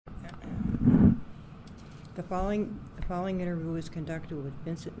The following interview was conducted with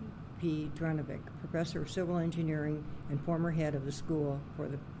Vincent P. Drnevich, professor of civil engineering and former head of the school from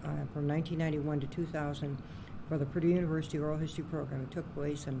 1991 to 2000 for the Purdue University Oral History Program. It took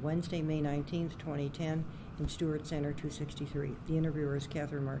place on Wednesday, May 19th, 2010, in Stewart Center, 263. The interviewer is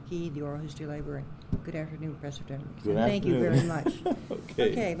Katherine Markee, the Oral History Librarian. Good afternoon, Professor Drnevich. Good Thank you afternoon. very much.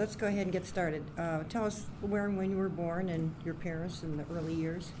 Okay, let's go ahead and get started. Tell us where and when you were born and your parents in the early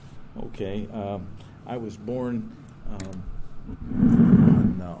years. Okay. I was born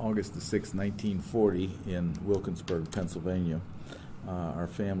on August the 6th, 1940 in Wilkinsburg, Pennsylvania. Our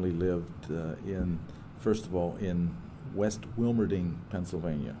family lived first of all, in West Wilmerding,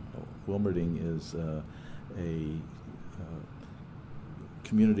 Pennsylvania. Wilmerding is a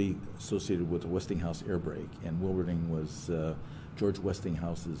community associated with the Westinghouse air brake, and Wilmerding was George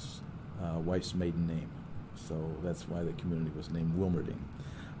Westinghouse's wife's maiden name. So that's why the community was named Wilmerding.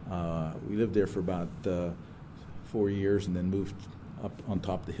 We lived there for about 4 years and then moved up on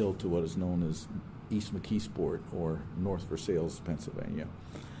top of the hill to what is known as East McKeesport or North Versailles, Pennsylvania.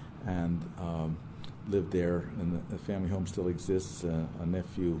 And lived there, and the family home still exists. A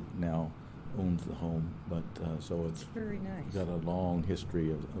nephew now owns the home, but so it's very nice. Got a long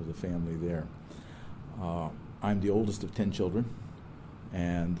history of the family there. I'm the oldest of 10 children,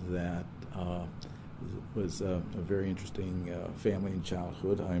 and that was a very interesting family and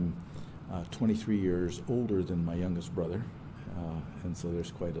childhood. I'm 23 years older than my youngest brother, and so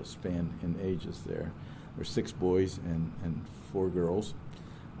there's quite a span in ages there. There's 6 boys and 4 girls.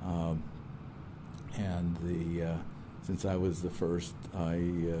 Since I was the first, I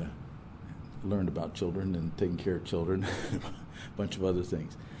learned about children and taking care of children, a bunch of other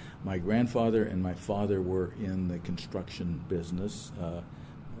things. My grandfather and my father were in the construction business,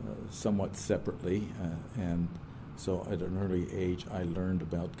 somewhat separately, and so at an early age I learned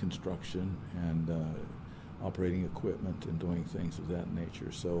about construction and operating equipment and doing things of that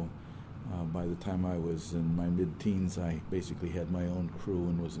nature. So by the time I was in my mid-teens, I basically had my own crew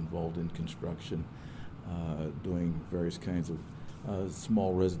and was involved in construction, doing various kinds of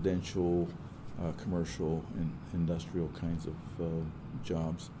small residential, commercial, and industrial kinds of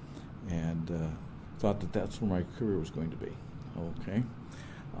jobs, and thought that that's where my career was going to be. Okay.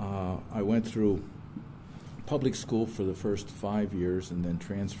 I went through public school for the first 5 years and then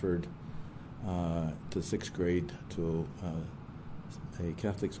transferred to 6th grade to a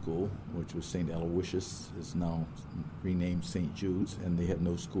Catholic school, which was St. Aloysius, is now renamed St. Jude's, and they had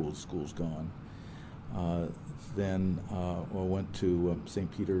no schools. School's gone. Then I went to St.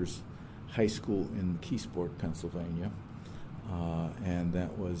 Peter's High School in McKeesport, Pennsylvania, and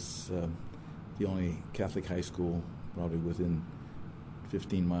that was the only Catholic high school probably within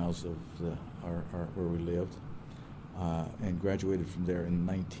 15 miles of where we lived, and graduated from there in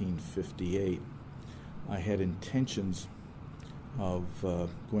 1958. I had intentions of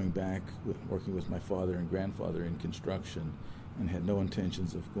going back, working with my father and grandfather in construction, and had no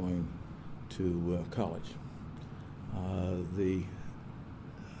intentions of going to college. The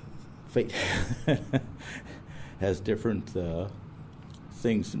fate has different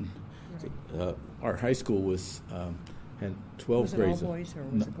things. Our high school had 12 was grades. Was it all boys or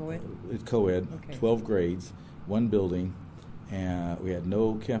was it co-ed? It's co-ed, Okay. 12 grades, one building, and we had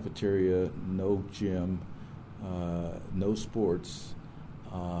no cafeteria, no gym, no sports,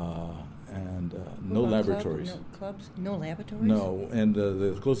 and no laboratories. No clubs? No laboratories? No, and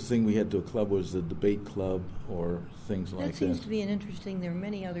the closest thing we had to a club was the debate club or things like that. That seems to be an interesting. There are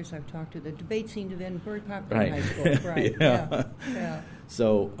many others I've talked to. The debates seem to have been very popular Right. in high school. Right. Yeah.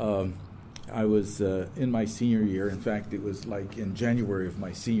 So I was in my senior year. In fact, it was like in January of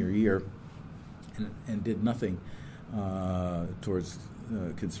my senior year, and did nothing towards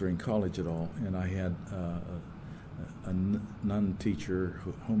considering college at all. And I had a nun teacher,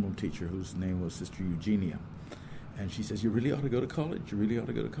 homeroom teacher, whose name was Sister Eugenia. And she says, "You really ought to go to college. You really ought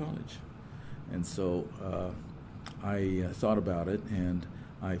to go to college." And so I thought about it, and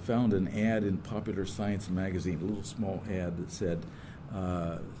I found an ad in Popular Science magazine, a little small ad that said,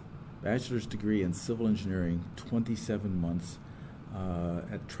 bachelor's degree in civil engineering, 27 months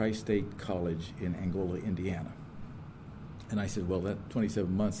at Tri-State College in Angola, Indiana. And I said, well, that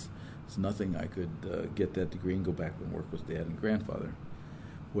 27 months is nothing. I could get that degree and go back and work with Dad and Grandfather.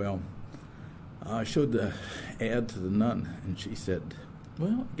 Well, I showed the ad to the nun, and she said,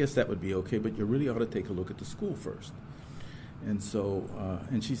 well, I guess that would be okay, but you really ought to take a look at the school first. And so,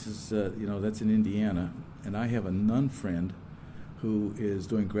 and she says, that's in Indiana, and I have a nun friend who is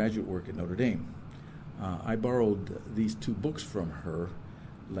doing graduate work at Notre Dame. I borrowed these 2 books from her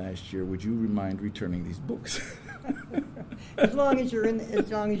last year. Would you mind returning these books? As long as you're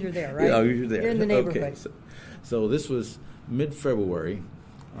there, right? Yeah, you're there. You're in the neighborhood. Okay. So this was mid-February.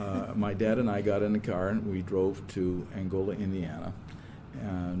 My dad and I got in the car and we drove to Angola, Indiana,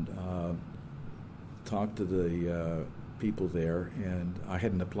 and talked to the people there. And I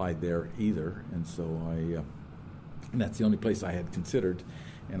hadn't applied there either, and so and that's the only place I had considered,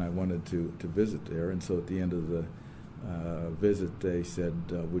 and I wanted to visit there. And so at the end of the visit, they said,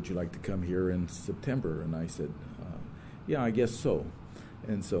 "Would you like to come here in September?" And I said, "Yeah, I guess so."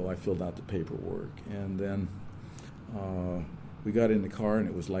 And so I filled out the paperwork, and then we got in the car, and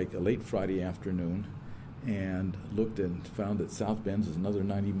it was like a late Friday afternoon, and looked and found that South Bend is another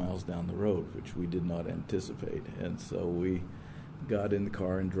 90 miles down the road, which we did not anticipate. And so we got in the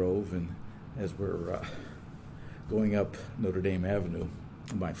car and drove, and as we're going up Notre Dame Avenue,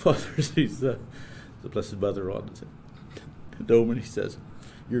 my father sees the Blessed Mother on the dome, and he says,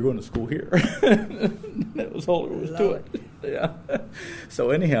 "You're going to school here." That was all there was to it. Yeah. So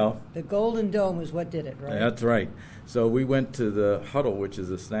anyhow, the Golden Dome is what did it, right? That's right. So we went to the Huddle, which is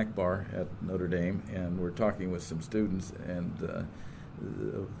a snack bar at Notre Dame, and we're talking with some students, and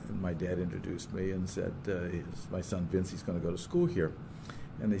my dad introduced me and said, "My son Vince, he's going to go to school here."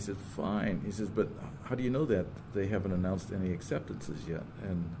 And they said, "Fine." He says, "But how do you know that? They haven't announced any acceptances yet."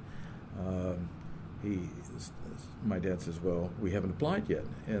 And my dad says, "Well, we haven't applied yet."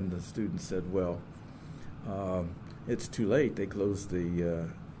 And the student said, "Well, it's too late. They closed the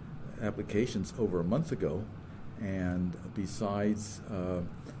applications over a month ago, and besides,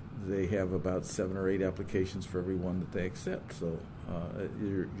 they have about 7 or 8 applications for every one that they accept. So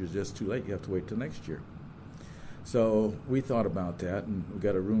you're just too late. You have to wait till next year." So we thought about that, and we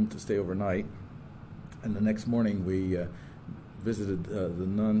got a room to stay overnight. And the next morning, we visited the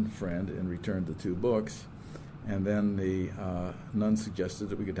nun friend and returned the 2 books. And then the nun suggested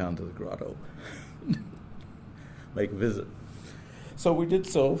that we go down to the grotto, make a visit. So we did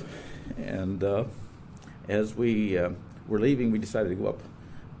so, and as we were leaving, we decided to go up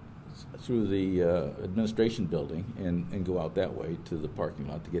through the administration building and go out that way to the parking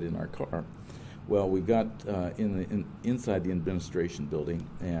lot to get in our car. Well, we got inside the administration building,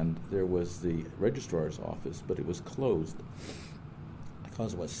 and there was the registrar's office, but it was closed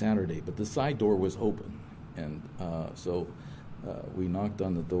because it was Saturday. But the side door was open, and so we knocked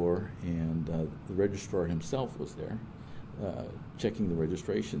on the door, and the registrar himself was there, checking the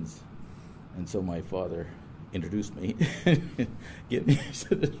registrations. And so my father introduced me. He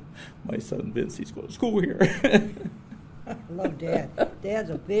said, "My son Vince, he's going to school here." I love Dad.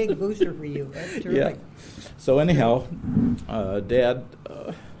 Dad's a big booster for you. That's terrific. Yeah. So anyhow, Dad,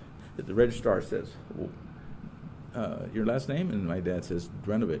 the registrar says, "Your last name?" And my dad says,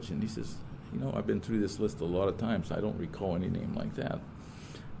 "Drnevich." And he says, "I've been through this list a lot of times. I don't recall any name like that."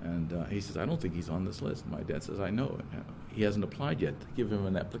 And he says, "I don't think he's on this list." And my dad says, "I know. He hasn't applied yet. Give him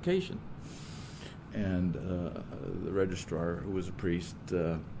an application." And the registrar, who was a priest,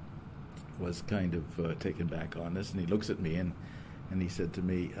 was kind of taken back on this, and he looks at me and he said to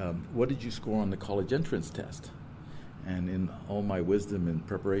me, "What did you score on the college entrance test?" And in all my wisdom and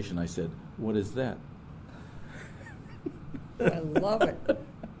preparation, I said, "What is that?" I love it.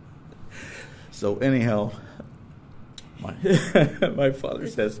 So anyhow, my father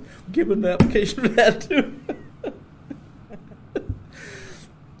says, "Give him the application for that too."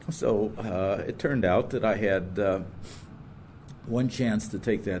 So it turned out that I had one chance to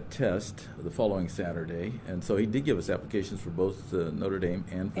take that test the following Saturday, and so he did give us applications for both Notre Dame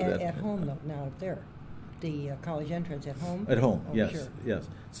and for that. At home, though, now there. The college entrance at home? At home, oh, yes, sure. yes.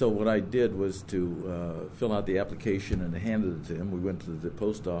 So what I did was to fill out the application and handed it to him. We went to the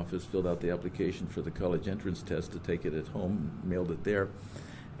post office, filled out the application for the college entrance test to take it at home, mailed it there,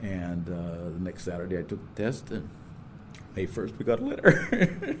 and the next Saturday I took the test, and May 1st we got a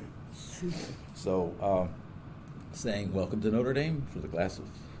letter. So saying, "Welcome to Notre Dame for the class of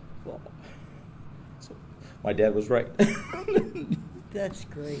fall." So my dad was right. That's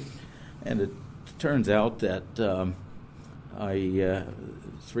great. And it turns out that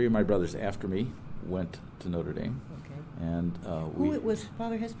 3 of my brothers after me went to Notre Dame. Okay. And Who was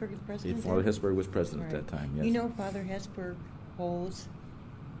Father Hesburgh the president? Father Hesburgh was president right. at that time, yes. Father Hesburgh holds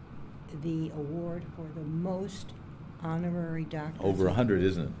the award for the most honorary doctors. Over 100,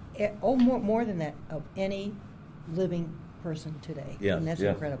 isn't it? More than that, of any living person today. Yes, and that's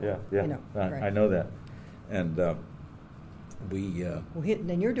yes, incredible. Yeah. Right. I know that. And we...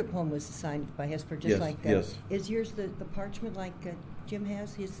 then your diploma was signed by Hesburgh, just yes, like that. Yes. Is yours the parchment like Jim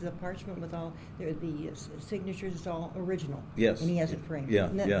has? His the parchment with all the signatures is all original. Yes. And he has it framed. Yeah,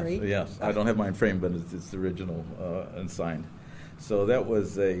 Isn't that yes, great? yes. I don't have mine framed, but it's original and signed. So that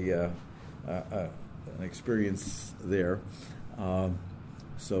was a an experience there.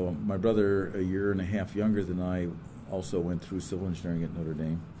 So my brother, a year and a half younger than I, also went through civil engineering at Notre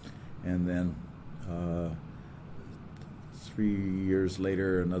Dame, and then 3 years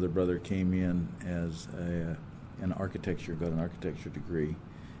later, another brother came in as got an architecture degree,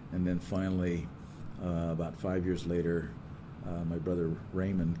 and then finally, about 5 years later, my brother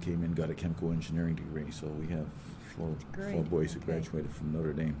Raymond came in, got a chemical engineering degree. So we have four boys who graduated from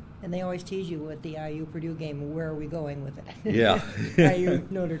Notre Dame. And they always tease you with the IU Purdue game. Where are we going with it? Yeah. IU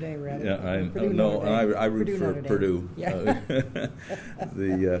Notre Dame, rather. Yeah, I root Purdue, for Purdue.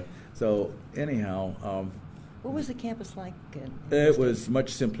 Yeah. So anyhow, what was the campus like? It was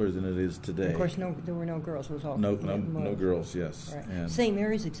much simpler than it is today. Of course, there were no girls. It was all no girls. Yes. Right. And St.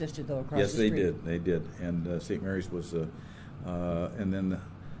 Mary's existed though across the street. Yes, they did, and St. Mary's was, and then,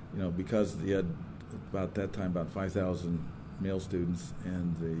 because they had about that time about 5,000 male students,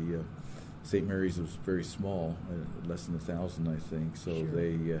 and the St. Mary's was very small, less than 1,000, I think. So sure.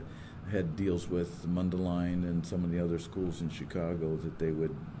 They had deals with Mundelein and some of the other schools in Chicago that they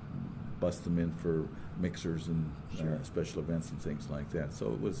would bust them in for mixers and sure. Special events and things like that.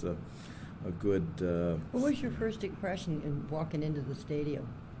 So it was a good. What was your first impression in walking into the stadium?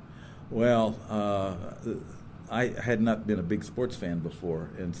 Well, I had not been a big sports fan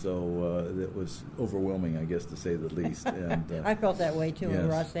before, and so it was overwhelming, I guess, to say the least. And I felt that way too in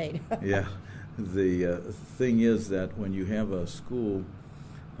yes. Ross 8. Yeah. The thing is that when you have a school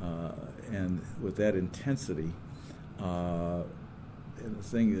and with that intensity, and the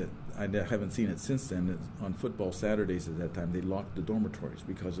thing that I haven't seen it since then is on football Saturdays at that time, they locked the dormitories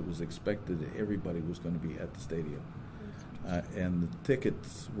because it was expected that everybody was going to be at the stadium. And the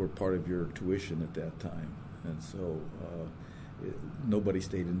tickets were part of your tuition at that time. And so nobody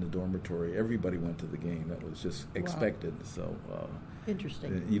stayed in the dormitory. Everybody went to the game. That was just expected. Wow. So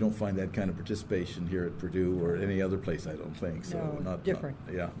interesting. You don't find that kind of participation here at Purdue or any other place, I don't think. So no, not different.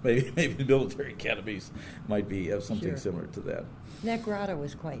 Yeah, maybe military academies might be something sure. similar to that. That grotto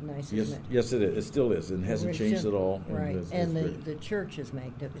was quite nice, yes, isn't it? Yes, it is. It still is, and hasn't changed at all. Right, and it's the church is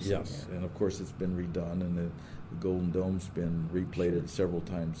magnificent. Yes, and of course it's been redone, and the Golden Dome's been replated sure. several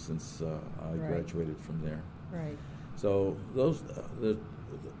times since I graduated from there. Right. So those,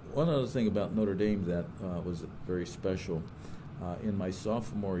 one other thing about Notre Dame that was very special, in my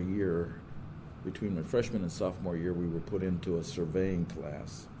sophomore year, between my freshman and sophomore year, we were put into a surveying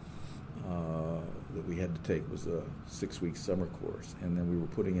class that we had to take. It was a 6-week summer course, and then we were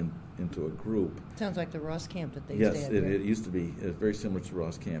putting into a group. Sounds like the Ross Camp that they yes, stay at. it used to be. It was very similar to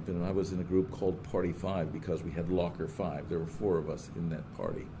Ross Camp, and I was in a group called Party 5 because we had Locker 5. There were 4 of us in that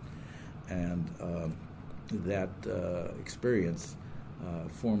party, and that experience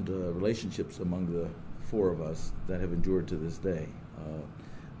formed relationships among the 4 of us that have endured to this day.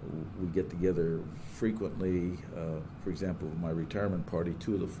 We get together frequently. For example, my retirement party,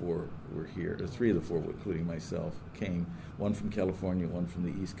 2 of the 4 were here. 3 of the 4, including myself, came. 1 from California, 1 from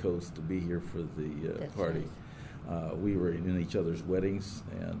the East Coast, to be here for the party. Nice. We were in each other's weddings,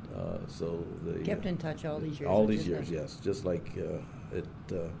 and so the kept in touch all these years. All these years, yes. Just like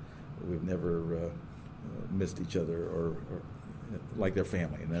we've never missed each other or like their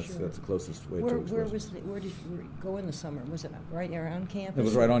family, and that's sure. that's the closest way where, to express. Where did you go in the summer? Was it right around campus? It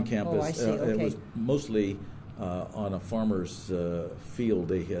was right on campus. Oh, I see. Okay. It was mostly on a farmer's field.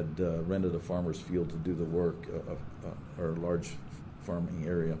 They had rented a farmer's field to do the work, or a large farming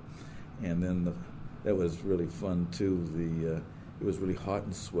area, and then that was really fun too. It was really hot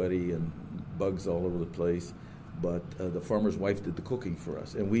and sweaty and bugs all over the place. But the farmer's wife did the cooking for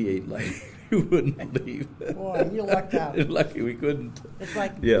us, and we ate like you wouldn't believe. Boy, you lucked out. Lucky we couldn't. It's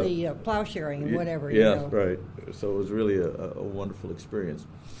like the plow sharing and whatever. Yeah, right. So it was really a wonderful experience.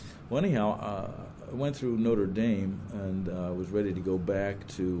 Well, anyhow, I went through Notre Dame and was ready to go back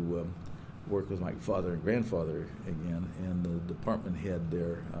to work with my father and grandfather again. And the department head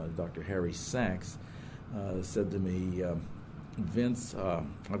there, Dr. Harry Sachs, said to me, Vince,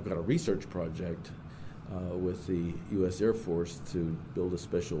 I've got a research project with the U.S. Air Force to build a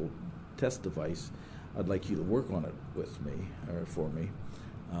special test device. I'd like you to work on it with me, or for me,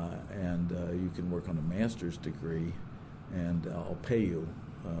 and you can work on a master's degree, and I'll pay you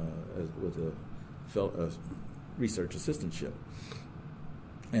with a research assistantship.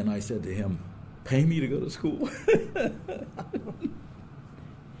 And I said to him, pay me to go to school?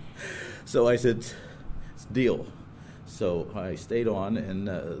 So I said, it's a deal. So I stayed on, and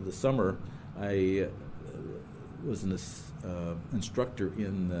the summer I was an assistant instructor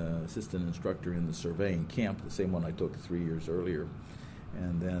in the surveying camp, the same one I took 3 years earlier.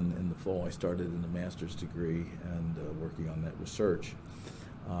 And then in the fall I started in the master's degree and working on that research.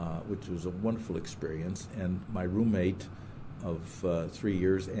 which was a wonderful experience. And my roommate of 3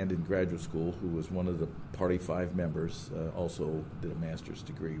 years and in graduate school, who was one of the Party 5 members, also did a master's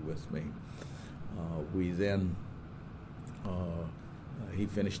degree with me. We then, he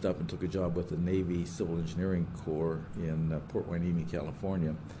finished up and took a job with the Navy Civil Engineering Corps in Port Hueneme,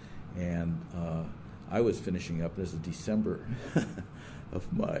 California. And I was finishing up, this is December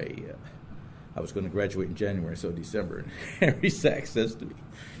of my, I was going to graduate in January, so December. And Henry Sachs says to me,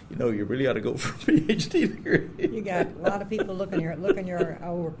 you know, you really ought to go for a PhD degree. You got a lot of people looking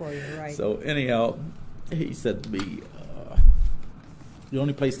over for you, right? So anyhow, he said to me, the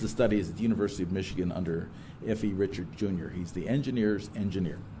only place to study is at the University of Michigan under F.E. Richard Jr. He's the engineer's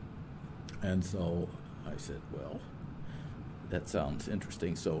engineer. And so I said, well, that sounds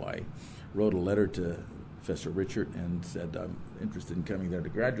interesting. So I wrote a letter to Professor Richard and said, I'm interested in coming there to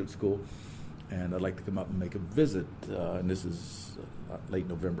graduate school, and I'd like to come up and make a visit. And this is late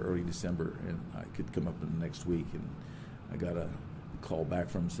November, early December, and I could come up in the next week. And I got a call back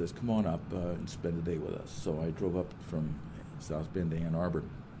from him, says, come on up and spend a day with us. So I drove up from South Bend to Ann Arbor,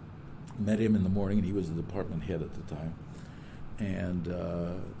 met him in the morning, and he was the department head at the time, and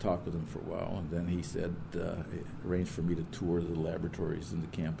talked with him for a while. And then he said, arranged for me to tour the laboratories and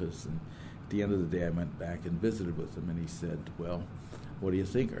the campus. And at the end of the day, I went back and visited with him, and he said, well, what do you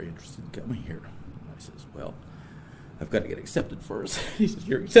think? Are you interested in coming here? And I says, well, I've got to get accepted first. He says,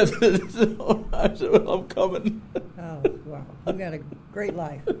 you're accepted? So I said, well, I'm coming. Oh, wow. You've got a great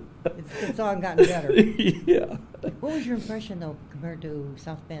life. It's all gotten better. Yeah. What was your impression, though, compared to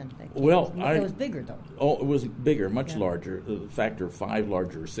South Bend? Well, it was bigger, though. Oh, it was bigger, much Yeah. larger, factor 5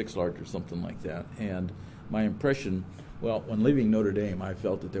 larger, 6 larger, something like that. And my impression, well, when leaving Notre Dame, I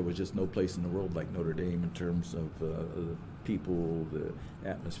felt that there was just no place in the world like Notre Dame in terms of the people, the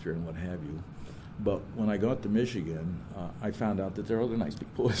atmosphere, and what have you. But when I got to Michigan, I found out that there are other nice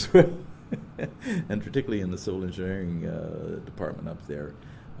people as well, and particularly in the civil engineering department up there.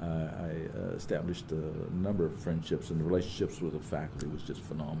 I established a number of friendships, and the relationships with the faculty was just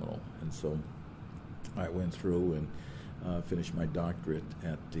phenomenal. And so I went through and finished my doctorate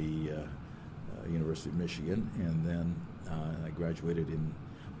at the University of Michigan, and then I graduated in,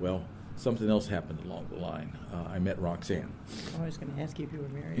 well, something else happened along the line. I met Roxanne. I was going to ask you if you were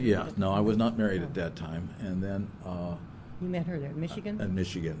married. Yeah, no, I was not married at that time. And then you met her there, Michigan? At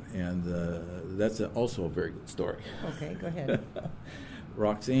Michigan, and that's also a very good story. Okay, go ahead.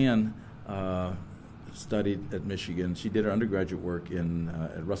 Roxanne studied at Michigan. She did her undergraduate work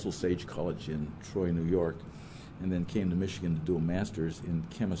at Russell Sage College in Troy, New York, and then came to Michigan to do a master's in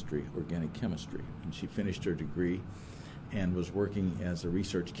chemistry, organic chemistry. And she finished her degree and was working as a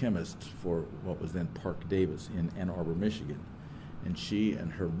research chemist for what was then Park Davis in Ann Arbor, Michigan. And she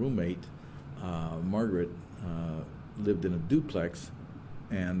and her roommate, Margaret, lived in a duplex,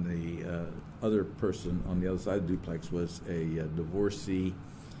 and the other person on the other side of the duplex was a divorcee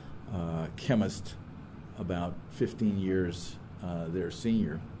chemist, about 15 years their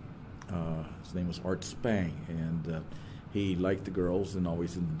senior. His name was Art Spang, and he liked the girls and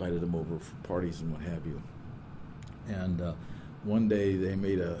always invited them over for parties and what have you. And one day they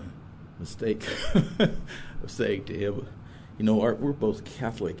made a mistake of saying to him, you know, Art, we're both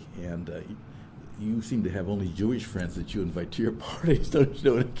Catholic, and you seem to have only Jewish friends that you invite to your parties, don't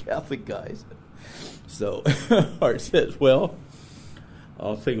you know any Catholic guys? So Art says, well,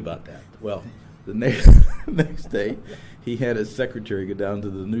 I'll think about that. Well, the next day, he had his secretary go down to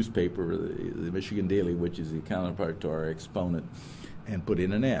the newspaper, the Michigan Daily, which is the counterpart to our Exponent, and put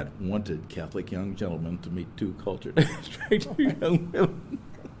in an ad, wanted Catholic young gentlemen to meet two cultured, attractive young women.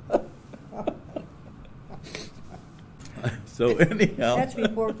 So anyhow, that's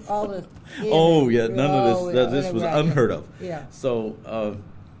before all the. Oh yeah, none of this. This was right. unheard of. Yeah. So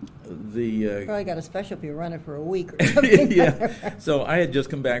probably got a special if you run it for a week or something. Yeah. So I had just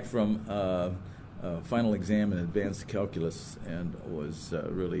come back from final exam in advanced calculus and was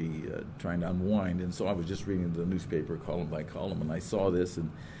really trying to unwind, and so I was just reading the newspaper column by column, and I saw this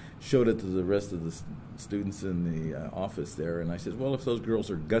and showed it to the rest of the students in the office there, and I said, well, if those girls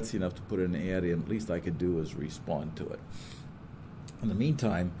are gutsy enough to put an ad in, at least I could do is respond to it. In the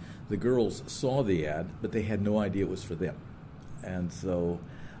meantime, the girls saw the ad, but they had no idea it was for them. And so,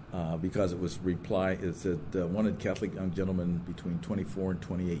 because it was it said, wanted Catholic young gentlemen between 24 and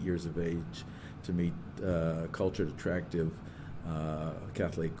 28 years of age to meet cultured, attractive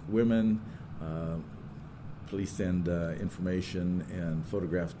Catholic women. Please send information and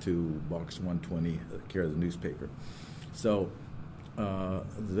photograph to Box 120, care of the newspaper. So about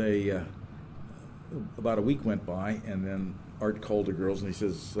a week went by, and then Art called the girls, and he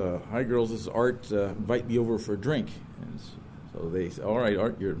says, hi, girls, this is Art. Invite me over for a drink. And So they said, all right,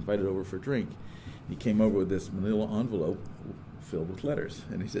 Art, you're invited over for a drink. He came over with this manila envelope filled with letters.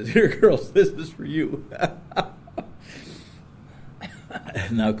 And he says, here, girls, this is for you.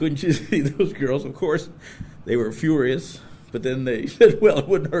 Now, couldn't you see those girls? Of course, they were furious. But then they said, well, it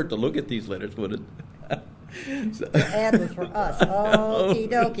wouldn't hurt to look at these letters, would it? So. The ad was for us. Okie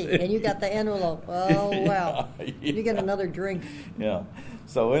dokie. And you got the envelope. Oh, well. Yeah. You get another drink. Yeah.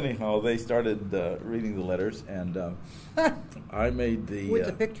 So anyhow, they started reading the letters, and I made the... With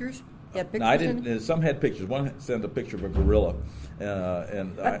the pictures? You had pictures? No, I didn't. Some had pictures. One sent a picture of a gorilla,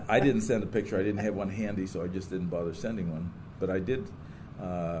 and I didn't send a picture. I didn't have one handy, so I just didn't bother sending one. But I did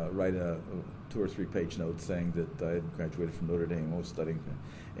write a 2 or 3 page note saying that I had graduated from Notre Dame. I was studying.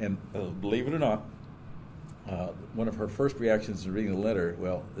 And believe it or not, one of her first reactions in reading the letter,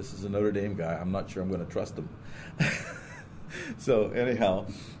 well, this is a Notre Dame guy. I'm not sure I'm going to trust him. So anyhow,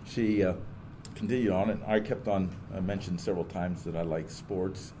 she continued on, and I kept on. I mentioned several times that I like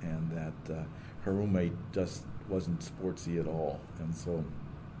sports, and that her roommate just wasn't sportsy at all. And so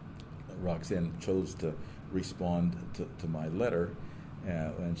Roxanne chose to respond to my letter,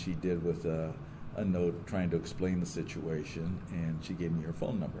 and she did with a note trying to explain the situation, and she gave me her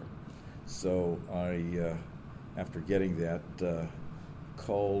phone number. So I, after getting that,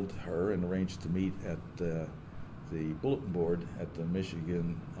 called her and arranged to meet at the bulletin board at the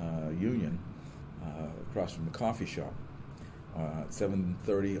Michigan Union across from the coffee shop at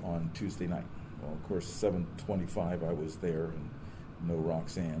 7:30 on Tuesday night. Well, of course, 7:25 I was there, and no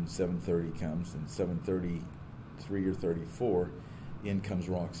Roxanne. 7:30 comes, and 7:33 or 34 in comes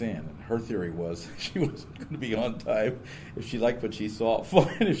Roxanne. And her theory was she wasn't going to be on time. If she liked what she saw,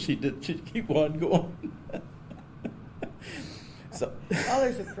 fine. If she didn't, she'd keep on going. So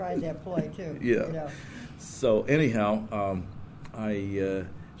others have tried that ploy too. Yeah. You know. So anyhow,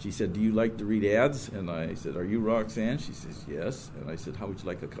 she said, do you like to read ads? And I said, are you Roxanne? She says, yes. And I said, how would you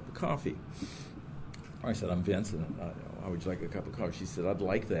like a cup of coffee? I said, I'm Vince, and how would you like a cup of coffee? She said, I'd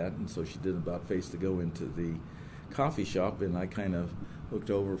like that. And so she did about face to go into the coffee shop, and I kind of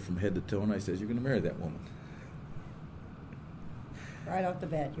looked over from head to toe, and I said, you're going to marry that woman. Right off the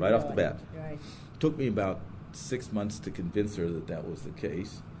bat. Right off the bat. Right. Took me about 6 months to convince her that that was the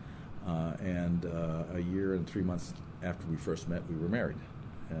case. And a year and 3 months after we first met, we were married,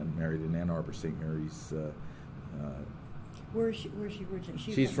 and married in Ann Arbor, St. Mary's. Where is she originally?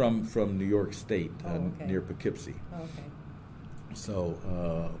 She's from New York State, okay. near Poughkeepsie. Oh, okay.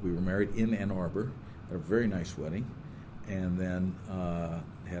 So we were married in Ann Arbor, a very nice wedding, and then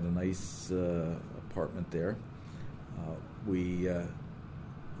had a nice apartment there. We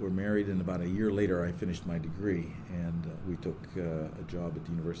were married, and about a year later I finished my degree, and we took a job at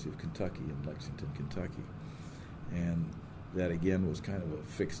the University of Kentucky in Lexington, Kentucky. And that again was kind of a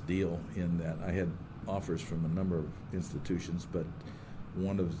fixed deal in that I had offers from a number of institutions, but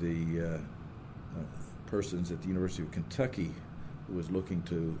one of the persons at the University of Kentucky who was looking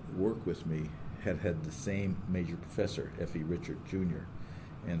to work with me had the same major professor, F.E. Richard Jr.,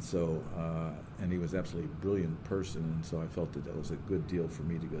 and so, and he was absolutely a brilliant person, and so I felt that was a good deal for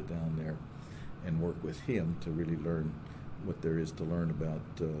me to go down there and work with him to really learn what there is to learn about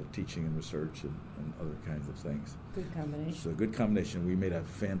teaching and research and other kinds of things. Good combination. So, good combination. We made a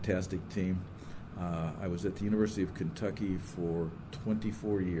fantastic team. I was at the University of Kentucky for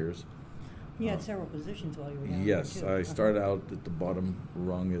 24 years. You had several positions while you were down yes, there, too. I started out at the bottom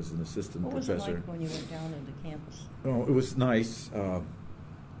rung as an assistant professor. What was it like when you went down into campus? Oh, it was nice.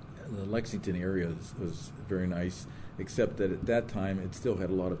 The Lexington area was very nice, except that at that time it still had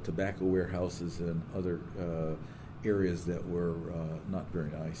a lot of tobacco warehouses and other areas that were not very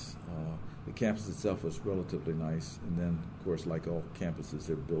nice. The campus itself was relatively nice, and then, of course, like all campuses,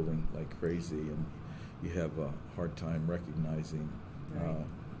 they're building like crazy, and you have a hard time recognizing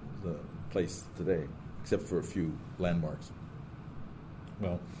the place today, except for a few landmarks.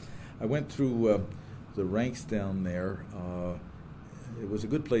 Well, I went through the ranks down there. It was a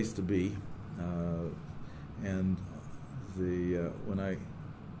good place to be, and when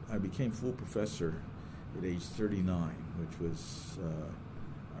I became full professor at age 39, which was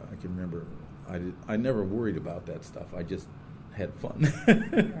I can remember I never worried about that stuff. I just had fun.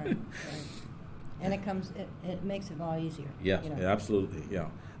 Right. And it makes it a lot easier. Yeah, you know. absolutely. Yeah,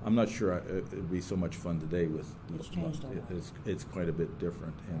 I'm not sure it'd be so much fun today with. It's changed a lot. It's quite a bit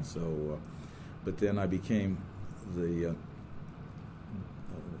different, and so, but then I became the.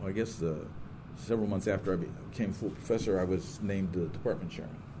 I guess several months after I became full professor, I was named the department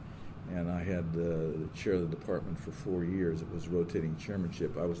chairman. And I had the chair of the department for 4 years. It was rotating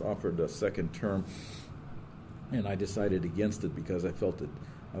chairmanship. I was offered a second term, and I decided against it because I felt that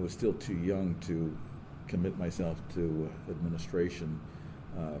I was still too young to commit myself to administration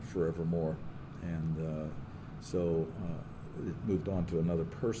forevermore. And so it moved on to another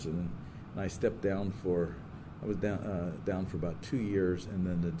person, and I stepped down I was down for about 2 years, and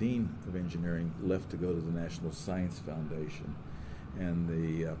then the dean of engineering left to go to the National Science Foundation. And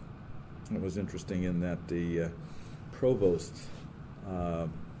it was interesting in that the provost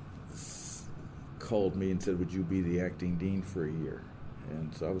called me and said, "Would you be the acting dean for a year?"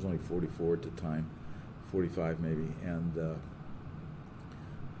 And so I was only 44 at the time, 45 maybe, and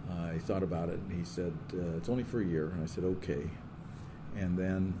I thought about it, and he said, "It's only for a year," and I said, "Okay." And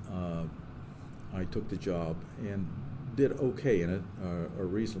then I took the job and did okay in it, or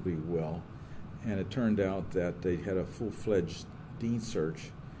reasonably well, and it turned out that they had a full-fledged dean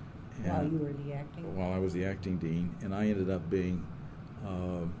search. While you were the acting? While I was the acting dean, and I ended up being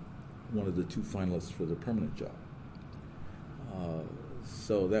one of the 2 finalists for the permanent job.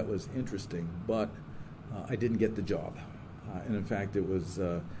 So that was interesting, but I didn't get the job. And in fact, it was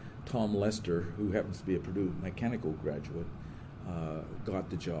Tom Lester, who happens to be a Purdue mechanical graduate, got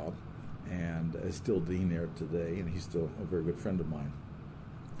the job and is still dean there today, and he's still a very good friend of mine.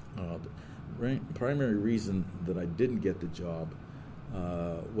 The primary reason that I didn't get the job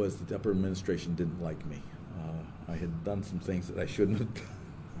was that the upper administration didn't like me. I had done some things that I shouldn't have done.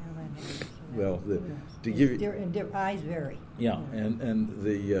 Well, to give you, and their eyes vary. Yeah, and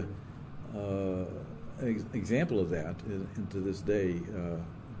the example of that, and to this day,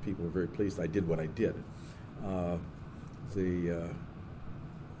 people are very pleased I did what I did.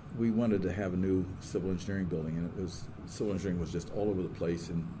 We wanted to have a new civil engineering building, and civil engineering was just all over the place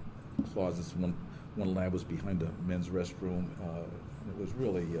in closets. One lab was behind a men's restroom. It was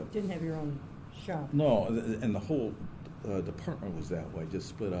really didn't have your own shop. No, and the whole department was that way, just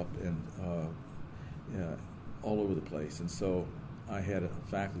split up and all over the place. And so I had a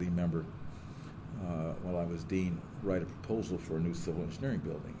faculty member, while I was dean, write a proposal for a new civil engineering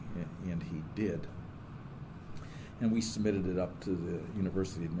building, and he did. And we submitted it up to the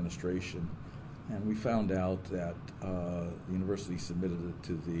university administration, and we found out that the university submitted it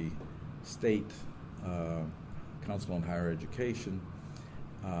to the state Council on Higher Education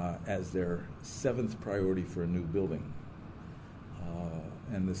as their 7th priority for a new building.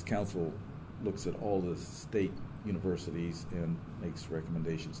 And this council looks at all the state universities and makes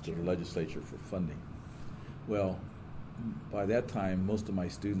recommendations to the legislature for funding. Well, by that time, most of my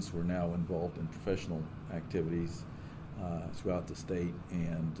students were now involved in professional activities throughout the state,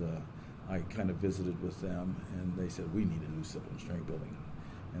 and I kind of visited with them, and they said, "We need a new civil engineering building."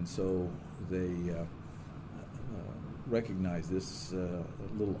 And so they recognized this a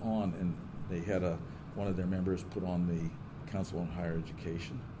little on, and they had one of their members put on the Council on Higher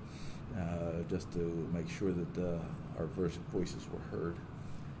Education just to make sure that our voices were heard.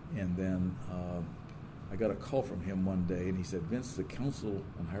 And then I got a call from him one day, and he said, "Vince, the Council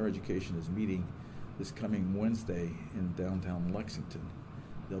on Higher Education is meeting this coming Wednesday in downtown Lexington.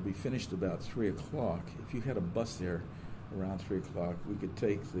 They'll be finished about 3 o'clock. If you had a bus there around 3 o'clock, we could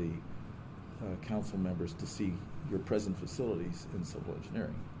take the council members to see your present facilities in civil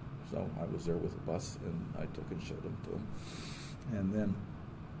engineering." So I was there with a bus, and I took and showed them to them. And then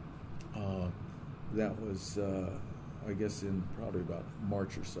that was, I guess, in probably about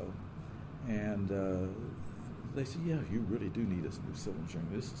March or so. And they said, "Yeah, you really do need us to do civil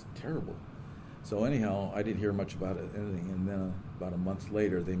engineering. This is terrible." So anyhow, I didn't hear much about it, anything. And then about a month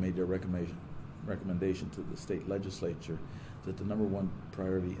later, they made their recommendation to the state legislature that the number 1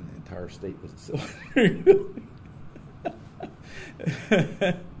 priority in the entire state was the civil engineering building.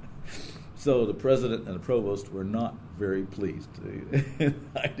 So the president and the provost were not very pleased.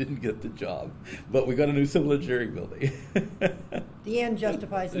 I didn't get the job, but we got a new civil engineering building. The end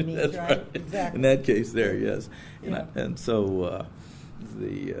justifies the means, That's right? Exactly. In that case, there, yes. Yeah. And so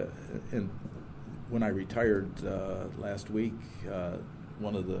and when I retired last week,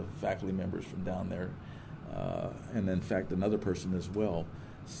 one of the faculty members from down there, and in fact another person as well,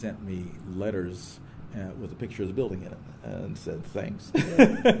 sent me letters with a picture of the building in it and said, "Thanks."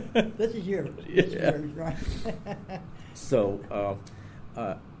 This is yours. This is yours, right? So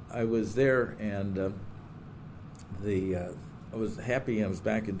I was there, and I was happy. I was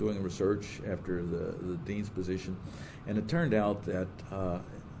back and doing research after the dean's position, and it turned out that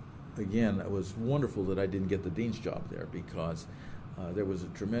again, it was wonderful that I didn't get the dean's job there, because there was a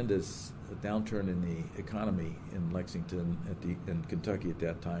tremendous downturn in the economy in Lexington, in Kentucky at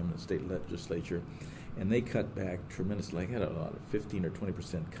that time, the state legislature, and they cut back tremendously. I had a lot of 15 or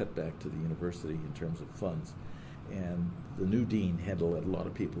 20% cutback to the university in terms of funds, and the new dean had to let a lot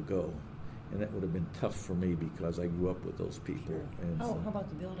of people go, and that would have been tough for me because I grew up with those people. Sure. And How so about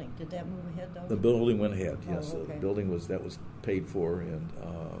the building? Did that move ahead, though? the building went ahead, yes. Oh, okay. The building was paid for, and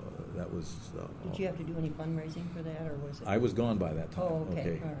that was... Did you have to do any fundraising for that, or was it? I was gone by that time. Oh,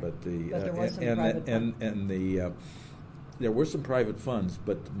 okay. All right. But there was some private and there were some private funds,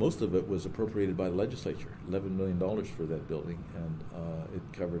 but most of it was appropriated by the legislature, $11 million for that building, and it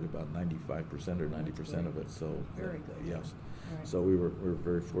covered about 95% or 90% of it. So very good. Yes. Right. So we were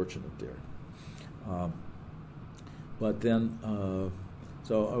very fortunate there. But then,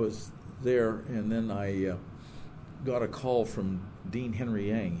 so I was there, and then I got a call from Dean Henry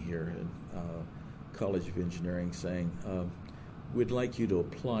Yang here at College of Engineering saying, we'd like you to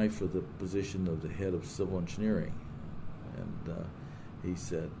apply for the position of the head of civil engineering. And he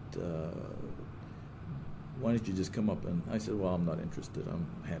said, why don't you just come up? And I said, well, I'm not interested. I'm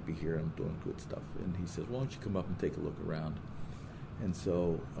happy here. I'm doing good stuff. And he said, why don't you come up and take a look around? And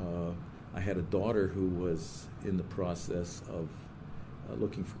so I had a daughter who was in the process of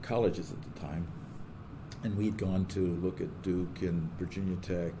looking for colleges at the time. And we'd gone to look at Duke and Virginia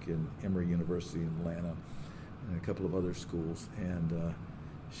Tech and Emory University in Atlanta and a couple of other schools. And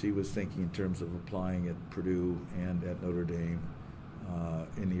she was thinking in terms of applying at Purdue and at Notre Dame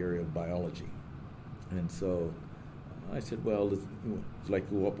in the area of biology. And so I said, well, would you like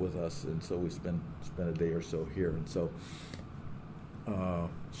to go up with us? And so we spent a day or so here. And so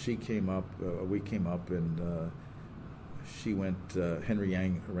she came up, we came up, and she went, Henry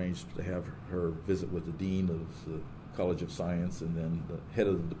Yang arranged to have her visit with the dean of the College of Science and then the head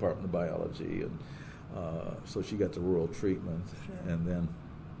of the Department of Biology. And so she got the rural treatment. Sure. And then,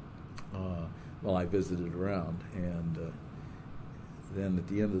 well, I visited around. And then at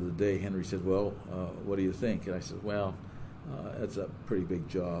the end of the day, Henry said, well, what do you think? And I said, well, that's a pretty big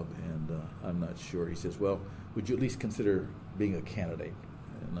job, and I'm not sure. He says, well, would you at least consider being a candidate?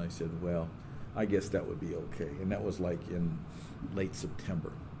 And I said, well, I guess that would be okay. And that was like in late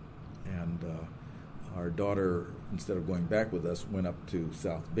September. And our daughter, instead of going back with us, went up to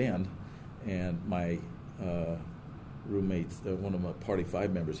South Bend, and my roommates, one of my Party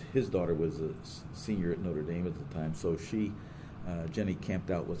 5 members, his daughter was a senior at Notre Dame at the time, so she, Jenny, camped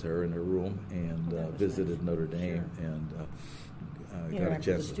out with her in her room and visited nice. Notre Dame. Sure. And got a chance.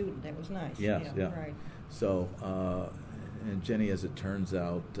 With the student, that was nice. Yes, yeah. Right. So, and Jenny, as it turns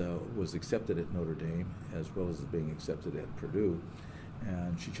out, was accepted at Notre Dame as well as being accepted at Purdue,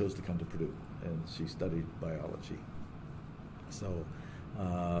 and she chose to come to Purdue, and she studied biology. So,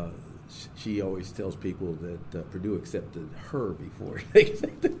 she always tells people that Purdue accepted her before they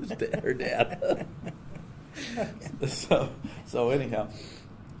accepted her dad. So anyhow,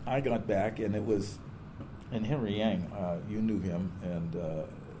 I got back, and it was, and Henry Yang, you knew him, and the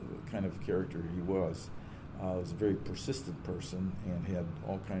kind of character he was a very persistent person and had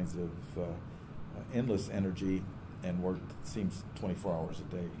all kinds of endless energy and worked, it seems, 24 hours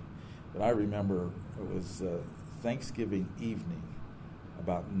a day. But I remember it was Thanksgiving evening,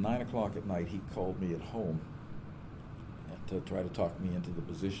 about 9 o'clock at night, he called me at home to try to talk me into the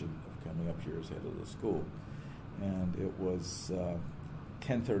position of coming up here as head of the school. And it was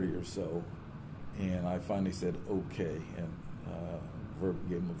 10:30 or so, and I finally said okay, and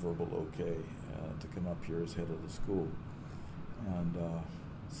gave him a verbal okay to come up here as head of the school. And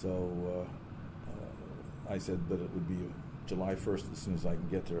so I said, but it would be July 1st as soon as I can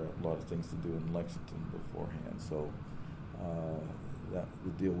get there. I have a lot of things to do in Lexington beforehand. So that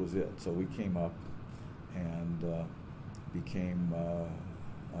the deal was it. So we came up and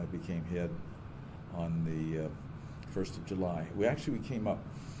I became head on the 1st of July. We came up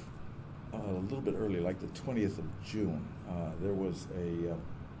a little bit early, like the 20th of June. There was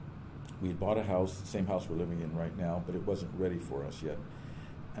we had bought a house, the same house we're living in right now, but it wasn't ready for us yet.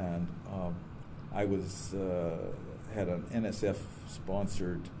 And I had an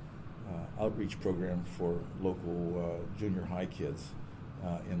NSF-sponsored outreach program for local junior high kids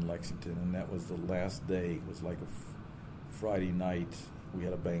in Lexington, and that was the last day. It was like a Friday night. We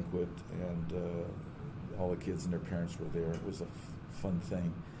had a banquet, and all the kids and their parents were there. It was a fun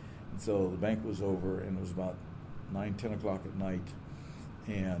thing. And so the banquet was over, and it was about 9, 10 o'clock at night,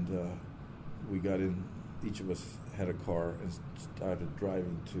 and we got in. Each of us had a car and started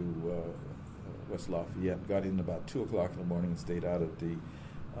driving to West Lafayette. Got in about 2 o'clock in the morning and stayed out at the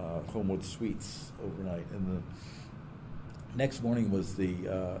Homewood Suites overnight. And the next morning was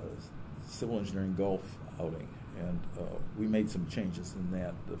the civil engineering golf outing, and we made some changes in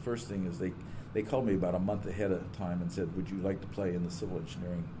that. The first thing is they called me about a month ahead of time and said, would you like to play in the civil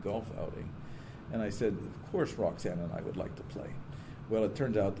engineering golf outing? And I said, of course Roxanne and I would like to play. Well, it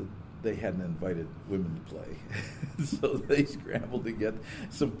turned out that they hadn't invited women to play. So they scrambled to get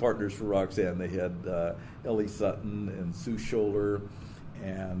some partners for Roxanne. They had Ellie Sutton and Sue Scholler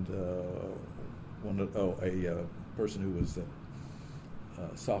and a person who was a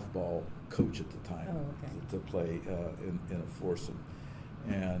softball coach at the time to play in a foursome.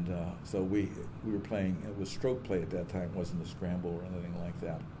 And so we were playing, it was stroke play at that time, it wasn't a scramble or anything like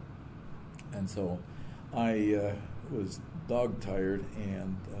that. And so I was dog-tired,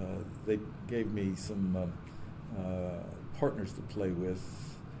 and they gave me some partners to play with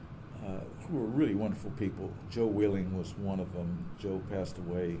who were really wonderful people. Joe Wheeling was one of them. Joe passed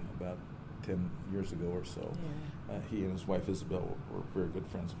away about 10 years ago or so. Yeah. He and his wife Isabel were very good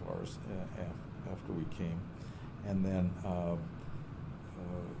friends of ours after we came. And then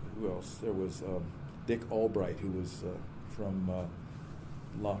who else? There was Dick Albright, who was from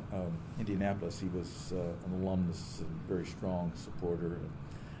Indianapolis. He was an alumnus and very strong supporter.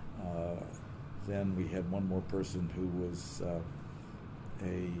 Then we had one more person who was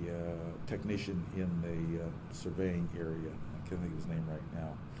a technician in the surveying area. I can't think of his name right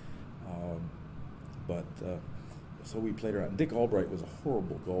now. So we played around. Dick Albright was a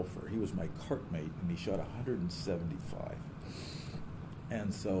horrible golfer. He was my cart mate, and he shot 175.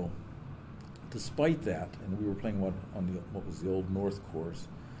 And so, despite that, and we were playing what was the Old North course,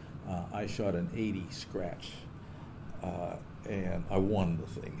 I shot an 80 scratch, and I won the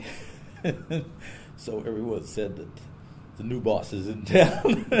thing. So everyone said that the new boss is in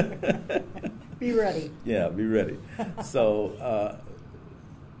town. Be ready. Yeah, be ready. So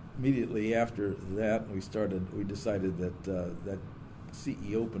immediately after that, we decided that that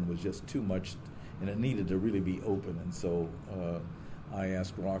CE Open was just too much, and it needed to really be open. And so I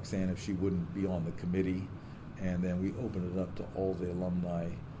asked Roxanne if she wouldn't be on the committee, and then we opened it up to all the alumni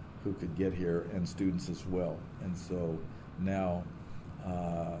who could get here and students as well. And so now,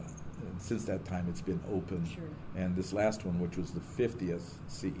 since that time, it's been open. Sure. And this last one, which was the 50th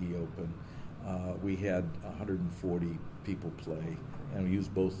CE Open, we had 140 people play, and we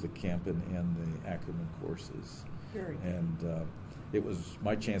used both the Campen and the Ackerman courses. Very good. And it was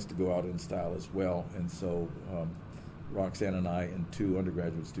my chance to go out in style as well. And so Roxanne and I and two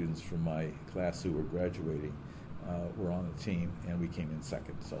undergraduate students from my class who were graduating were on the team, and we came in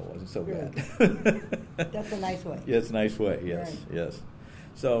second, so it wasn't so bad. That's a nice way. Yeah, it's a nice way, yes, right. Yes.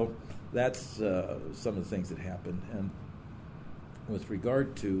 So that's some of the things that happened. And with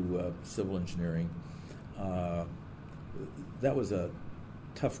regard to civil engineering, that was a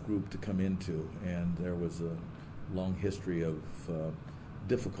tough group to come into, and there was a long history of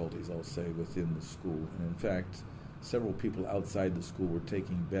difficulties, I'll say, within the school. And in fact, several people outside the school were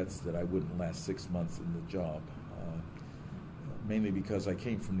taking bets that I wouldn't last 6 months in the job, mainly because I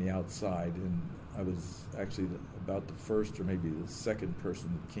came from the outside, and I was actually about the first or maybe the second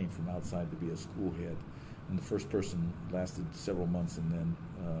person that came from outside to be a school head. And the first person lasted several months and then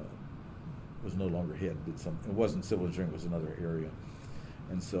was no longer head. It wasn't civil engineering, it was another area.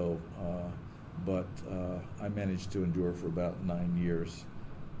 And so, I managed to endure for about 9 years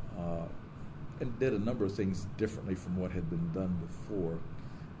and did a number of things differently from what had been done before.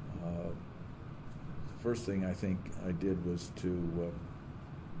 The first thing I think I did was to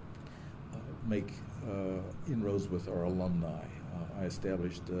make inroads with our alumni. I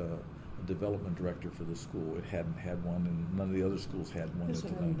established a development director for the school. It hadn't had one, and none of the other schools had one. This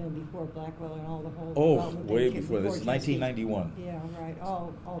would have been before Blackwell and all the whole development. Oh, way before. This is 1991. Yeah, right.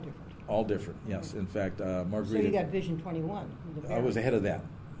 All different. All different, yes. Right. In fact, Margarita... So you got Vision 21. I was ahead of that.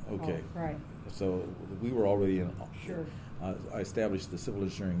 Okay. Oh, right. So we were already in... Sure. I established the Civil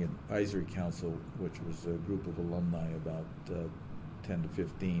Engineering Advisory Council, which was a group of alumni, about 10 to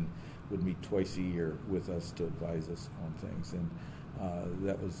 15, would meet twice a year with us to advise us on things. And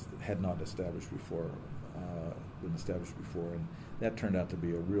that had not established before, been established before, and that turned out to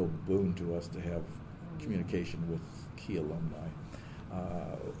be a real boon to us to have communication with key alumni.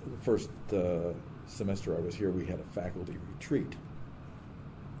 The first semester I was here, we had a faculty retreat,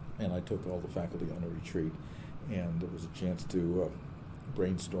 and I took all the faculty on a retreat, and it was a chance to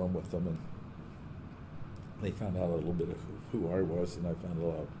brainstorm with them, and they found out a little bit of who I was, and I found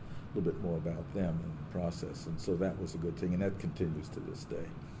out a little bit more about them in the process, and so that was a good thing, and that continues to this day.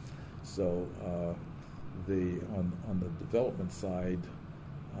 So on the development side,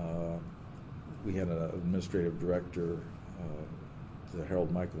 we had an administrative director,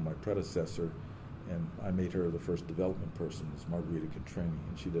 Harold Michael, my predecessor, and I made her the first development person, is Margarita Contreni,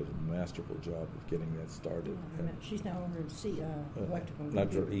 and she did a masterful job of getting that started. She's now over at Electrical. Not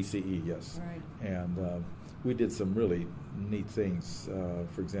ECE, yes. Right. And we did some really neat things.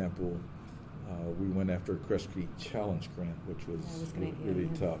 For example, we went after a Kresge Challenge grant, which was really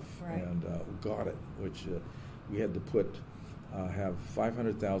tough, right. and got it, which we had to have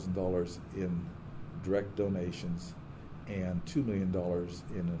 $500,000 in direct donations and $2 million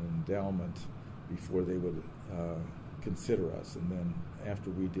in an endowment before they would consider us. And then after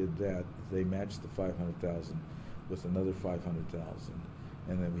we did that, they matched the $500,000 with another $500,000,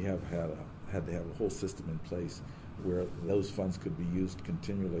 and then we had to have a whole system in place where those funds could be used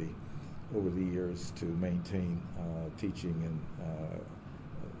continually over the years to maintain teaching and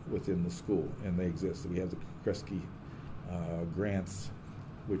within the school, and they exist. So we have the Kresge grants,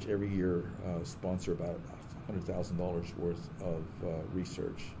 which every year sponsor about $100,000 worth of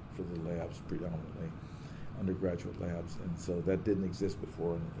research for the labs, predominantly undergraduate labs, and so that didn't exist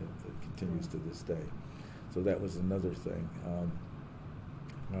before, and it continues to this day. So that was another thing.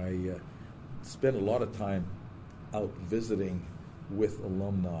 I spent a lot of time out visiting with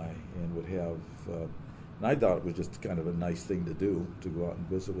alumni, and would have, and I thought it was just kind of a nice thing to do, to go out and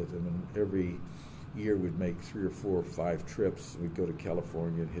visit with them. And every year we'd make 3 or 4 or 5 trips. We'd go to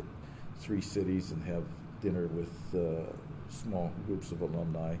California and hit 3 cities and have dinner with small groups of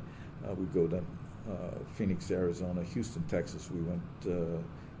alumni. We'd go to Phoenix, Arizona, Houston, Texas. We went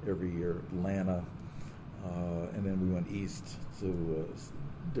every year, Atlanta, and then we went east to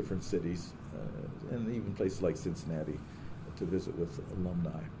different cities, and even places like Cincinnati, to visit with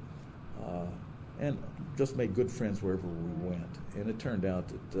alumni, and just made good friends wherever we went. And it turned out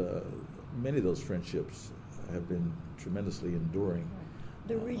that many of those friendships have been tremendously enduring.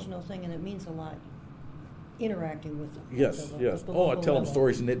 The regional thing, and it means a lot, interacting with them. Yes, yes. Oh, I tell them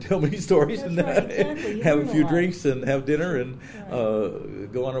stories, and they tell me stories. That's And right, exactly. have a few drinks and have dinner and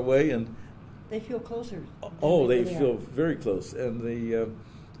right. Go on our way. And they feel closer. Oh, they feel very close. And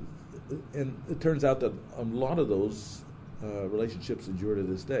and it turns out that a lot of those relationships endure to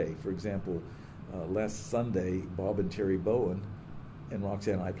this day. For example, last Sunday, Bob and Terry Bowen and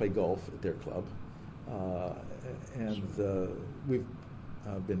Roxanne and I played golf at their club, and we've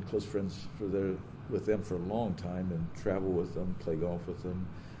been close friends with them for a long time, and travel with them, play golf with them,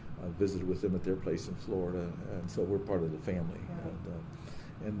 visited with them at their place in Florida, and so we're part of the family. Right.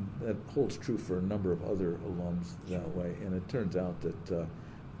 And that holds true for a number of other alums that way. And it turns out that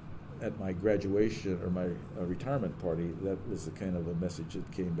at my graduation or my retirement party, that was the kind of a message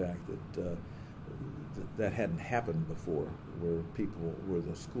that came back that that hadn't happened before, where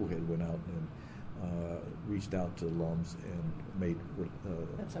the school head went out and reached out to alums and made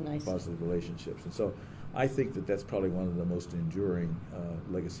that's a nice positive relationships. And so I think that that's probably one of the most enduring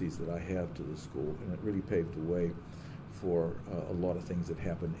legacies that I have to the school, and it really paved the way for a lot of things that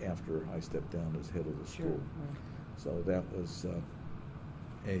happened after I stepped down as head of the school. Sure. So that was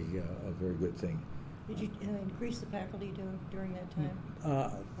a very good thing. Did you increase the faculty during that time?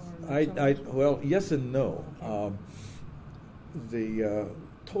 Well, yes and no. Okay. The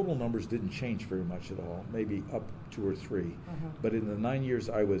total numbers didn't change very much at all, maybe up 2 or 3. Uh-huh. But in the 9 years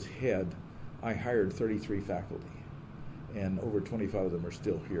I was head, I hired 33 faculty, and over 25 of them are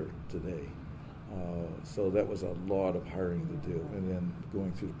still here today. So that was a lot of hiring to do, and then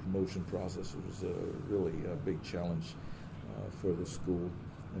going through the promotion process was really a big challenge for the school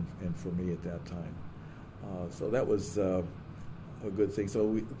and for me at that time. So that was a good thing.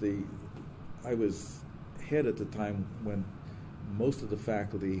 So I was head at the time when most of the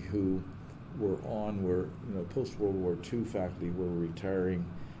faculty who were post-World War II faculty were retiring,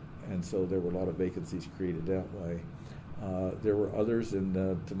 and so there were a lot of vacancies created that way. There were others, and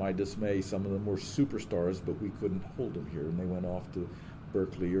to my dismay, some of them were superstars, but we couldn't hold them here, and they went off to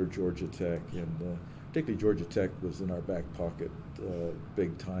Berkeley or Georgia Tech, and particularly Georgia Tech was in our back pocket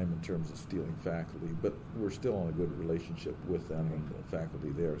big time in terms of stealing faculty, but we're still on a good relationship with them and the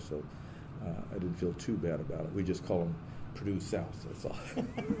faculty there, so I didn't feel too bad about it. We just call them Purdue South, that's all.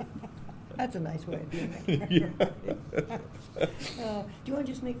 That's a nice way of doing it. Yeah. Do you want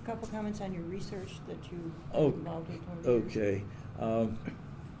to just make a couple comments on your research that you involved in? Okay.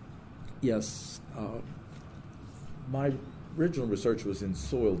 Yes. My original research was in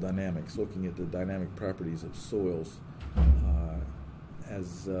soil dynamics, looking at the dynamic properties of soils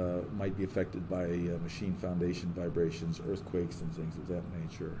as might be affected by machine foundation vibrations, earthquakes, and things of that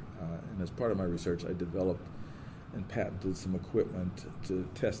nature. And as part of my research, I developed and patented some equipment to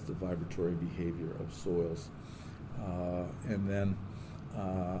test the vibratory behavior of soils. And then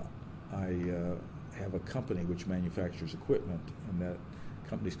I have a company which manufactures equipment, and that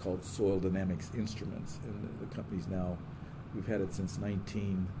company's called Soil Dynamics Instruments. And the company's now, we've had it since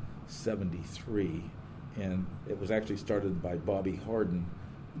 1973, and it was actually started by Bobby Harden,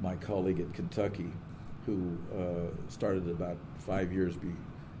 my colleague at Kentucky, who started about 5 years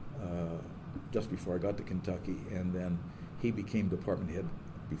just before I got to Kentucky, and then he became department head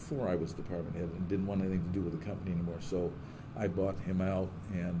before I was department head and didn't want anything to do with the company anymore. So I bought him out,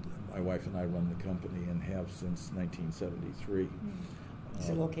 and my wife and I run the company and have since 1973. Is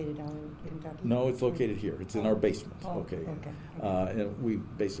it located down in Kentucky? No, it's located here. It's in our basement. Okay. And we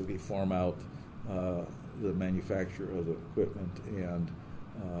basically farm out the manufacture of the equipment, and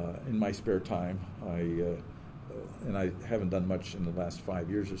in my spare time, and I haven't done much in the last 5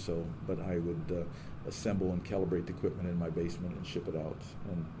 years or so, but I would assemble and calibrate the equipment in my basement and ship it out.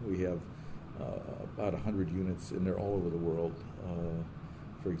 And we have about 100 units, and they're all over the world.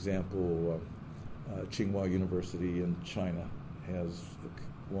 For example, Tsinghua University in China has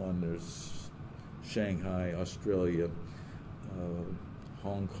one. There's Shanghai, Australia,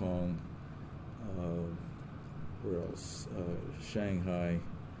 Hong Kong, where else? Shanghai.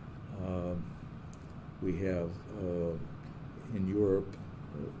 We have in Europe,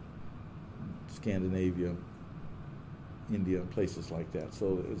 Scandinavia, India, places like that.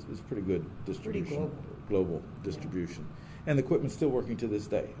 So it's pretty good distribution, global distribution. And the equipment's still working to this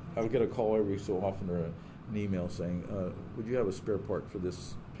day. I would get a call every so often or an email saying, would you have a spare part for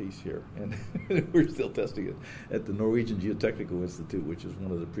this piece here? And we're still testing it at the Norwegian Geotechnical Institute, which is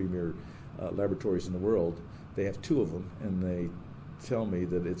one of the premier laboratories in the world. They have 2 of them, and they tell me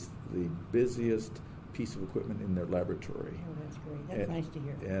that it's the busiest piece of equipment in their laboratory. Oh, that's great. That's nice to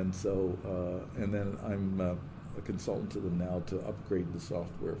hear. And so, and then I'm a consultant to them now to upgrade the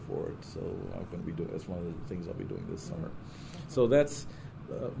software for it. So I'm going to be doing, that's one of the things I'll be doing this summer. So that's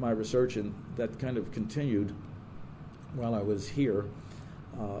my research, and that kind of continued while I was here.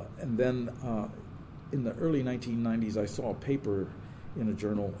 And then in the early 1990s, I saw a paper in a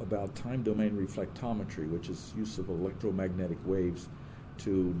journal about time domain reflectometry, which is use of electromagnetic waves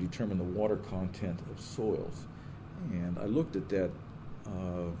to determine the water content of soils. And I looked at that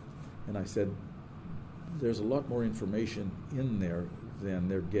and I said, there's a lot more information in there than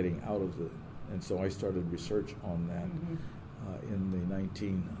they're getting out of it. And so I started research on that in the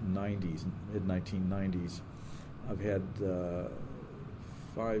 1990s, mid-1990s. I've had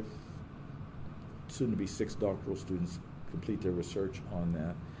 5, soon to be 6 doctoral students complete their research on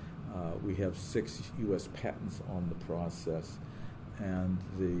that. We have 6 U.S. patents on the process, and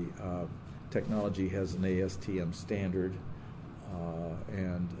the technology has an ASTM standard,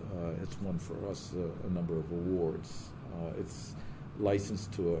 and it's won for us a number of awards. It's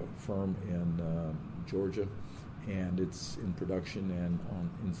licensed to a firm in Georgia, and it's in production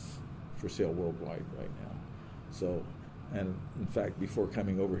and for sale worldwide right now. So, and in fact, before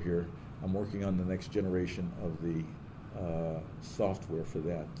coming over here, I'm working on the next generation of the software for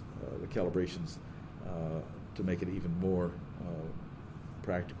that, the calibrations, to make it even more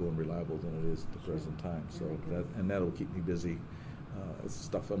practical and reliable than it is at the present time. So that'll keep me busy. It's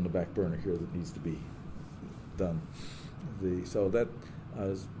stuff on the back burner here that needs to be done. So that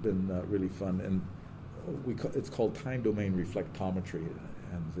has been really fun, and it's called time domain reflectometry,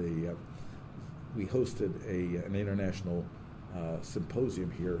 and we hosted an international symposium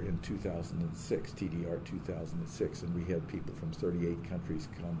here in 2006, TDR 2006, and we had people from 38 countries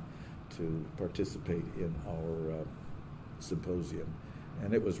come to participate in our symposium,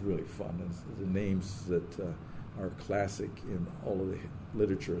 and it was really fun. And the names that are classic in all of the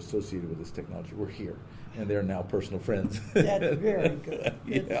literature associated with this technology were here, and they're now personal friends. That's very good.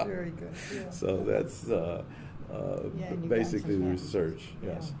 That's very good. Yeah. So that's basically the research.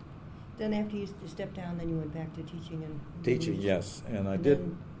 Yes. Yeah. Then after you stepped down, then you went back to teaching and teaching. Yes, and I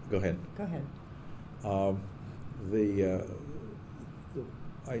did. Go ahead. Go ahead.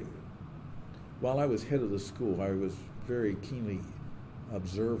 While I was head of the school, I was very keenly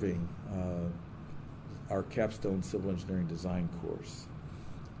observing our capstone civil engineering design course.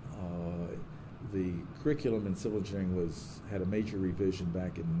 The curriculum in civil engineering had a major revision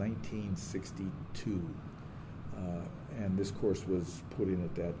back in 1962. And this course was put in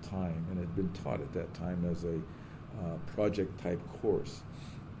at that time, and had been taught at that time as a project-type course.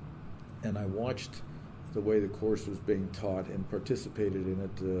 And I watched the way the course was being taught and participated in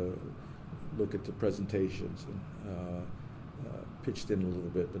it, look at the presentations, and pitched in a little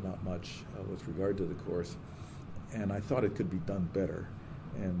bit, but not much with regard to the course. And I thought it could be done better.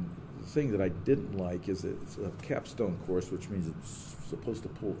 And the thing that I didn't like is that it's a capstone course, which means it's supposed to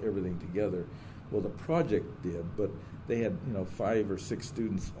pull everything together. Well, the project did, but they had 5 or 6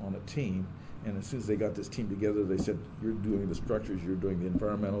 students on a team, and as soon as they got this team together, they said, you're doing the structures, you're doing the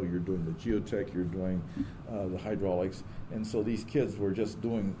environmental, you're doing the geotech, you're doing the hydraulics. And so these kids were just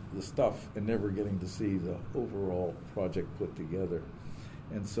doing the stuff and never getting to see the overall project put together.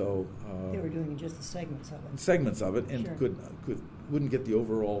 And so they were doing just the segments of it. Segments of it, and sure. wouldn't get the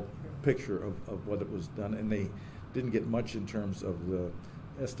overall picture of what it was done, and they didn't get much in terms of the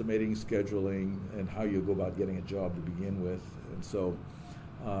estimating, scheduling, and how you go about getting a job to begin with. And so,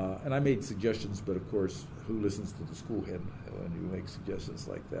 and I made suggestions, but of course, who listens to the school head when you make suggestions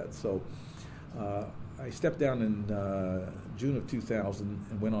like that? So I stepped down in June of 2000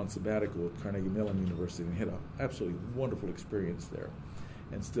 and went on sabbatical at Carnegie Mellon University and had an absolutely wonderful experience there.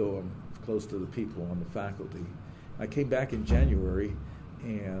 And still I'm close to the people on the faculty. I came back in January,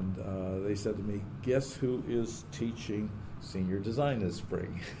 and they said to me, guess who is teaching senior design this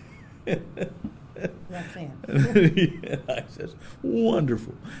spring? Roxanne. Yeah, I said,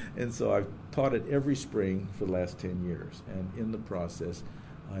 wonderful. And so I've taught it every spring for the last 10 years. And in the process,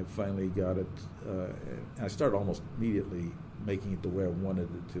 I finally got it. I started almost immediately making it the way I wanted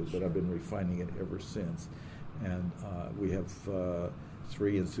it to, but I've been refining it ever since. And we have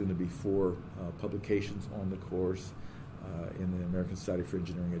 3 and soon to be 4 publications on the course in the American Society for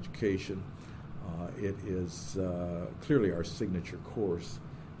Engineering Education. It is clearly our signature course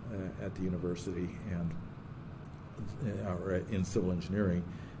at the university and in civil engineering,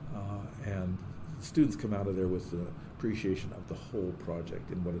 and students come out of there with the appreciation of the whole project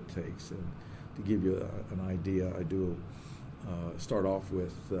and what it takes. And to give you an idea, I do start off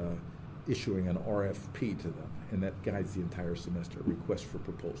with issuing an RFP to them, and that guides the entire semester, request for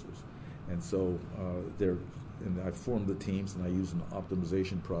proposals. And so and I form the teams, and I use an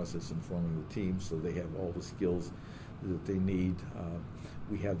optimization process in forming the teams so they have all the skills that they need.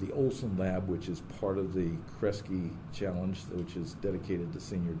 We have the Olson Lab, which is part of the Kresge Challenge, which is dedicated to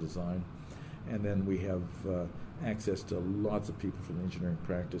senior design. And then we have access to lots of people from the engineering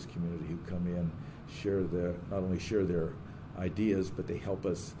practice community who come in, not only share their ideas, but they help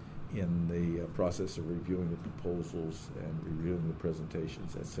us in the process of reviewing the proposals and reviewing the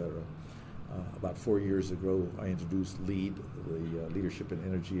presentations, et cetera. About 4 years ago, I introduced LEAD, the Leadership in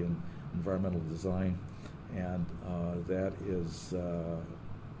Energy and Environmental Design, and that is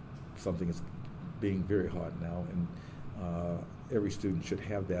something that's being very hot now, and every student should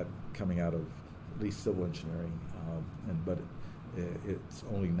have that coming out of at least civil engineering, but it's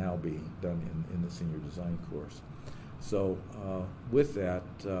only now being done in the senior design course. So with that,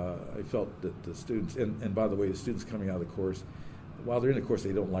 I felt that the students, and by the way, the students coming out of the course, while they're in the course,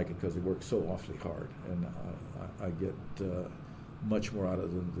 they don't like it because they work so awfully hard, and I get much more out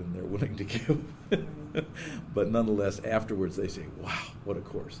of them than they're willing to give. But nonetheless, afterwards, they say, wow, what a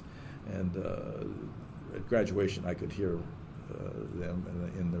course. And at graduation, I could hear them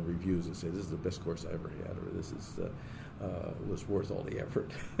in the reviews and say, this is the best course I ever had, or this is was worth all the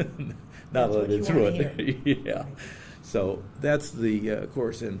effort. Now that I've been through it. Yeah. So that's the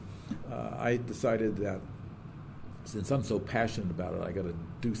course, and I decided that since I'm so passionate about it, I got to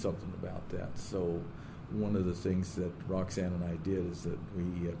do something about that. So one of the things that Roxanne and I did is that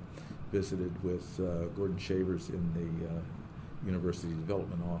we visited with Gordon Shavers in the University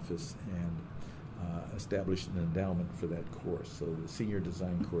Development Office and established an endowment for that course. So the senior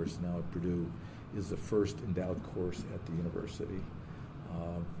design course now at Purdue is the first endowed course at the university.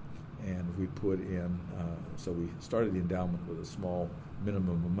 And we put in, so we started the endowment with a small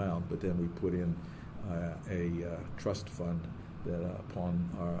minimum amount, but then we put in a trust fund that upon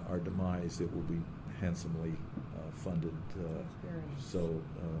our demise it will be handsomely funded.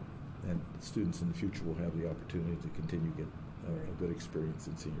 And students in the future will have the opportunity to continue to get a good experience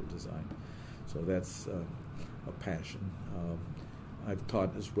in senior design. So that's a passion. I've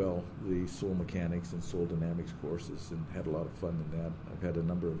taught as well the soil mechanics and soil dynamics courses and had a lot of fun in that. I've had a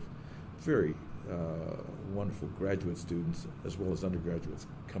number of very wonderful graduate students as well as undergraduates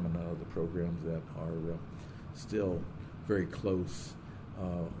coming out of the programs that are still very close.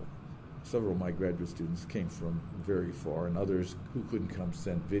 Several of my graduate students came from very far, and others who couldn't come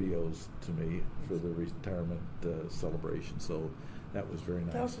sent videos to me for the retirement celebration. So that was very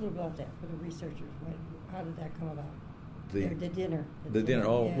nice. Tell us a little about that for the researchers. How did that come about? The dinner. The dinner.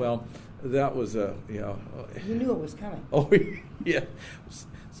 Oh, yeah. Well, that was you knew it was coming. Oh, yeah.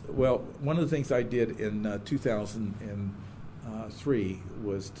 Well, one of the things I did in 2003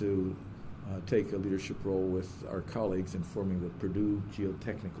 was to take a leadership role with our colleagues in forming the Purdue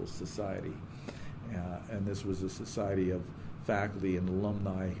Geotechnical Society. And this was a society of faculty and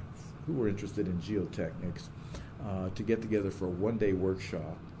alumni who were interested in geotechnics to get together for a one-day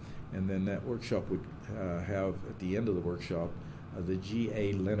workshop. And then that workshop would have, at the end of the workshop, the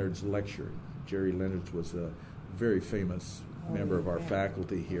G.A. Leonard's lecture. Jerry Leonard was a very famous member of our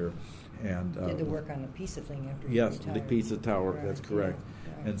faculty here. And did the work on the PISA thing after he yes, retired. the PISA Tower, right, that's correct.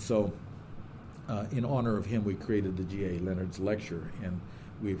 Yeah, right. And so in honor of him, we created the G.A. Leonard's lecture, and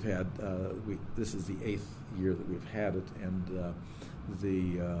we've had, this is the 8th year that we've had it, and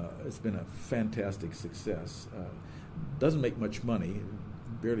It's been a fantastic success. Doesn't make much money,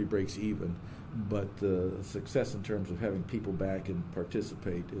 barely breaks even, but the success in terms of having people back and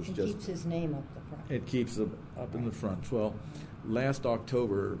participate is it just... keeps his name up the front. It keeps them up in the front. Well, last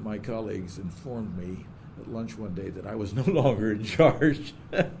October, my colleagues informed me at lunch one day that I was no longer in charge.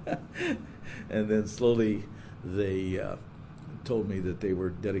 And then slowly they told me that they were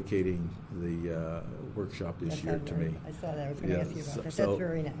dedicating the workshop this year to me. I saw that. I was going to ask you about that. That's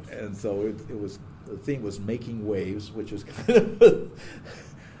very nice. And so it was, the theme was making waves, which was kind of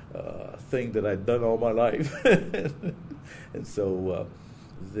a thing that I'd done all my life. And so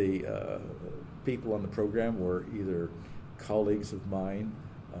the people on the program were either colleagues of mine,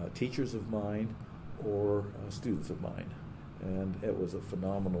 teachers of mine, or students of mine. And it was a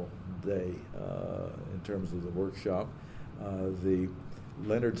phenomenal day in terms of the workshop. The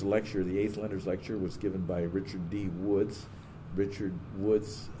Leonard's lecture, the 8th Leonard's lecture, was given by Richard D. Woods. Richard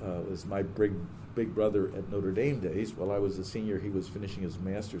Woods was my big brother at Notre Dame days. While I was a senior, he was finishing his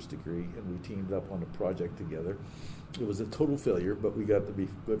master's degree, and we teamed up on a project together. It was a total failure, but we got to be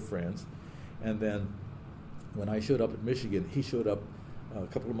good friends. And then when I showed up at Michigan, he showed up a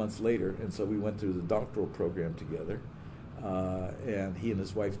couple of months later, and so we went through the doctoral program together. And he and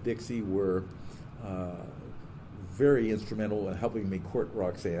his wife Dixie were very instrumental in helping me court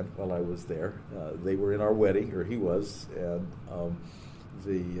Roxanne while I was there. They were in our wedding, or he was, and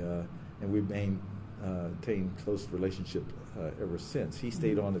we maintained close relationship ever since. He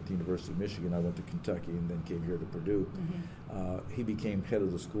stayed on at the University of Michigan. I went to Kentucky and then came here to Purdue. He became head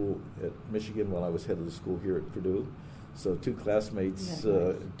of the school at Michigan while I was head of the school here at Purdue. So 2 classmates,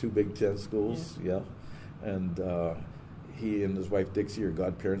 2 Big Ten schools, and he and his wife Dixie are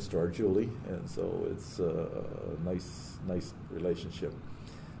godparents to our Julie, and so it's a nice relationship.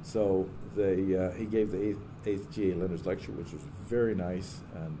 So he gave the 8th GA Leonard's lecture, which was very nice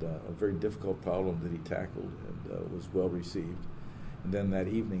and a very difficult problem that he tackled, and was well received. And then that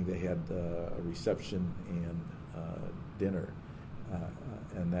evening they had a reception and dinner,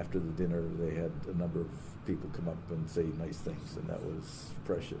 and after the dinner they had a number of people come up and say nice things, and that was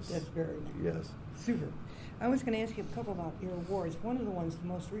precious. That's very nice. Yes. Super. I was going to ask you a couple about your awards. One of the ones, the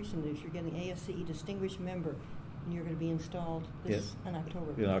most recent, is you're getting ASCE Distinguished Member, and you're going to be installed in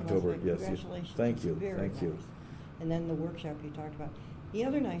October. In October, yes. Congratulations. Thank you. Very Thank nice. you. And then the workshop you talked about. The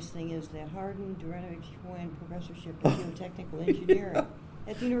other nice thing is that Drnevich won professorship in geotechnical engineering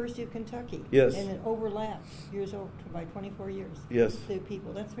at the University of Kentucky. Yes. And it overlaps years over by 24 years. Yes. The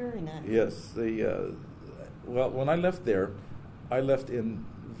people. That's very nice. Yes. Well, when I left there, I left in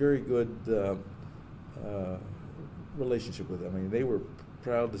very good relationship with them. I mean, they were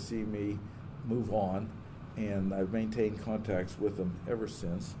proud to see me move on, and I've maintained contacts with them ever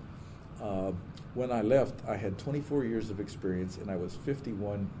since. When I left, I had 24 years of experience, and I was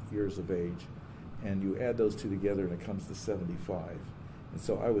 51 years of age, and you add those two together, and it comes to 75. And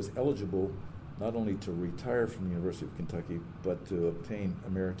so I was eligible not only to retire from the University of Kentucky, but to obtain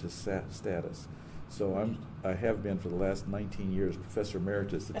emeritus status. So I have been for the last 19 years Professor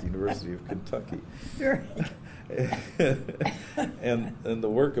Emeritus at the University of Kentucky. Sure. and the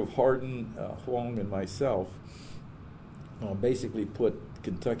work of Hardin, Huang, and myself basically put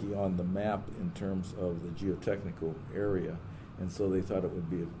Kentucky on the map in terms of the geotechnical area. And so they thought it would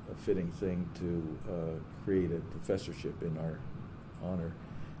be a fitting thing to create a professorship in our honor.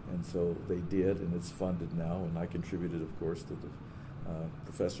 And so they did, and it's funded now. And I contributed, of course, to the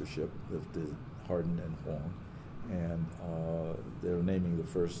professorship of the Hardin and Huang. And they're naming the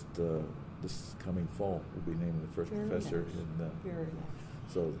first, this coming fall, we'll be naming the first very professor. Nice. Very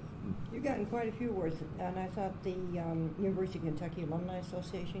nice. So you've gotten quite a few awards, and I thought the University of Kentucky Alumni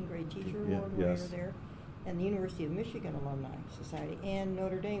Association Great Teacher Award when you were there, and the University of Michigan Alumni Society, and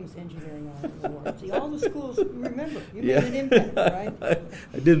Notre Dame's Engineering Award. See, all the schools, remember, you made an impact, right?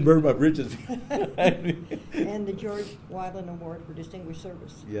 I didn't burn my bridges. And the George Wadlin Award for Distinguished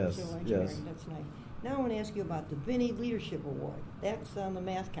Service. Yes, Civil Engineering. yes. That's nice. Now I want to ask you about the Vinnie Leadership Award. That's on the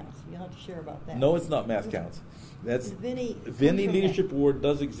Math Counts. You'll have to share about that. No, it's not Math Counts. That's Vinnie Leadership Award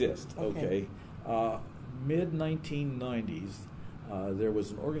does exist. Okay. Mid-1990s, there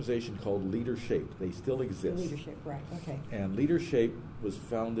was an organization called Leadership. They still exist. Leadership, right? Okay. And Leadership was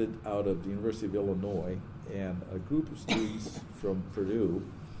founded out of the University of Illinois, and a group of students from Purdue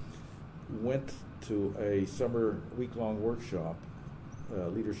went to a summer week-long workshop,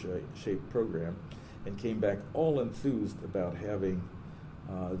 Leadership program, and came back all enthused about having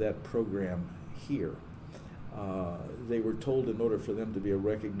that program here. They were told in order for them to be a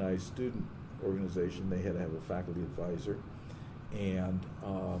recognized student organization, they had to have a faculty advisor. And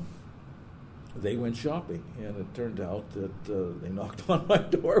they went shopping, and it turned out that they knocked on my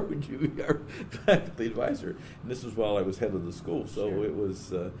door, would you be our faculty advisor? And this was while I was head of the school, so Sure. it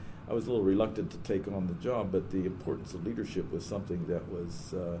was, I was a little reluctant to take on the job, but the importance of leadership was something that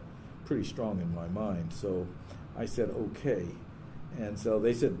was pretty strong in my mind. So I said, okay. And so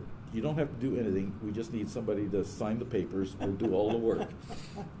they said, you don't have to do anything, we just need somebody to sign the papers, we'll do all the work.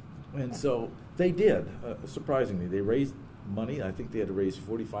 And so they did, surprisingly. They raised money. I think they had to raise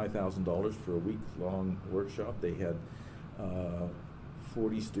 $45,000 for a week-long workshop. They had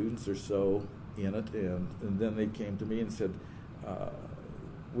 40 students or so in it, and then they came to me and said,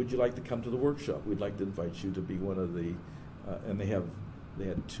 would you like to come to the workshop? We'd like to invite you to be one of the, and they had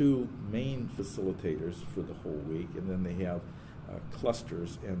two main facilitators for the whole week, and then they have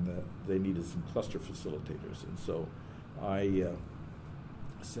clusters, and they needed some cluster facilitators. And so I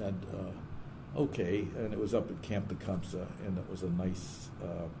said, okay, and it was up at Camp Tecumseh, and it was a nice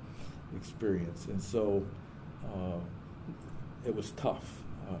experience. And so it was tough,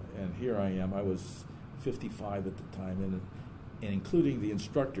 and here I am. I was 55 at the time, and including the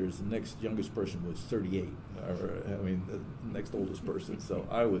instructors, the next youngest person was 38. The next oldest person. So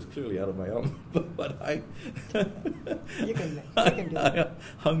I was clearly out of my element, but I you can do it. I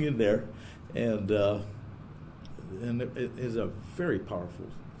hung in there, and it is a very powerful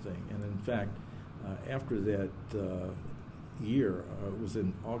thing. And in fact, after that year, it was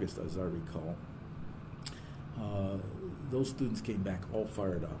in August, as I recall, those students came back all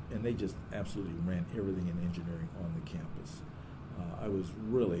fired up, and they just absolutely ran everything in engineering on the campus. I was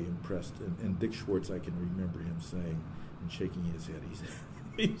really impressed, and Dick Schwartz, I can remember him saying and shaking his head.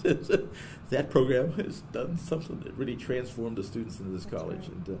 He says that program has done something that really transformed the students in this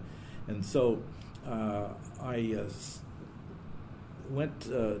college. Right. And so I went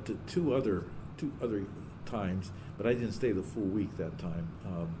to two other times, but I didn't stay the full week that time.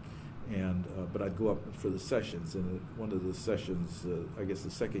 But I'd go up for the sessions, and at one of the sessions, I guess the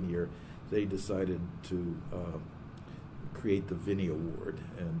second year, they decided to create the Vinnie Award,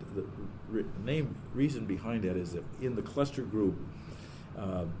 and the reason behind that is that in the cluster group,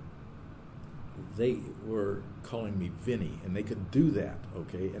 they were calling me Vinnie, and they could do that,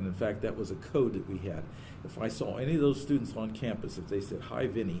 okay? And in fact, that was a code that we had. If I saw any of those students on campus, if they said, "Hi,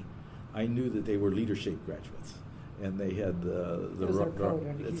 Vinnie," I knew that they were leadership graduates, and they had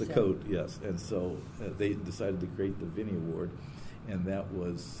it's a code, yes. And so they decided to create the Vinnie Award, and that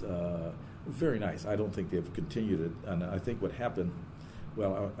was very nice. I don't think they've continued it, and I think what happened,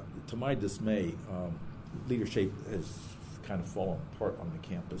 well, to my dismay, leadership has kind of fallen apart on the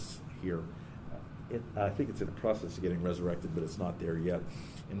campus here. I think it's in the process of getting resurrected, but it's not there yet.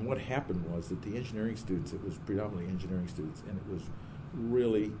 And what happened was that the engineering students, it was predominantly engineering students, and it was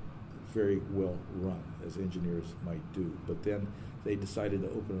really very well run, as engineers might do. But then they decided to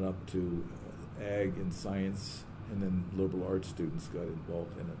open it up to ag and science, and then liberal arts students got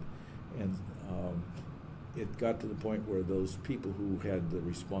involved in it. And it got to the point where those people who had the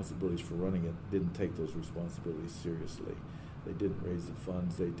responsibilities for running it didn't take those responsibilities seriously. They didn't raise the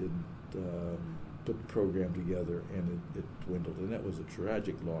funds, they didn't put the program together, and it dwindled. And that was a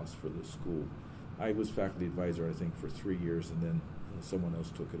tragic loss for the school. I was faculty advisor, I think, for 3 years, and then someone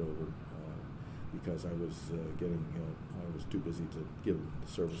else took it over because I was I was too busy to give them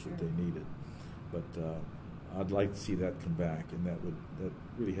the service Sure. that they needed. But I'd like to see that come back, and that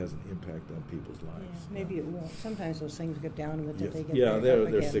really has an impact on people's lives. Yeah, maybe it won't. Sometimes those things get down, but Yes. they get Yeah, back they're up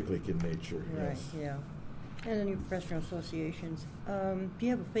again. cyclic in nature. Right. Yes. Yeah. And then your professional associations. Do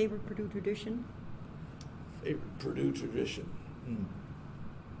you have a favorite Purdue tradition? Favorite Purdue tradition.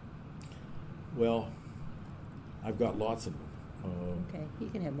 Well, I've got lots of them. Okay, you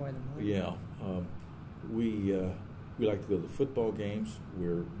can have more than one. Yeah, we like to go to the football games.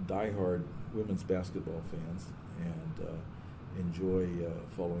 We're diehard women's basketball fans, and enjoy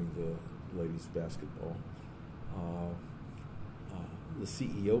following the ladies' basketball. The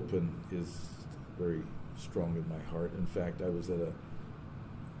CE Open is very strong in my heart. In fact, I was at a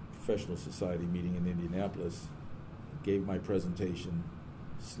professional society meeting in Indianapolis, gave my presentation,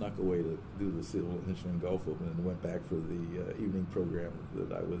 snuck away to do the Civil Engineering Golf Open, and went back for the evening program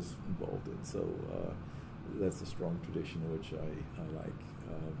that I was involved in. So that's a strong tradition which I like.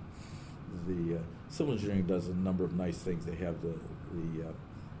 The Civil Engineering does a number of nice things. They have the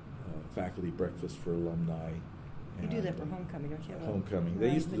faculty breakfast for alumni. You do that for homecoming, don't you? Homecoming.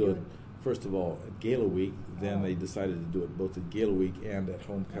 They used to do it, first of all, at Gala Week. Then they decided to do it both at Gala Week and at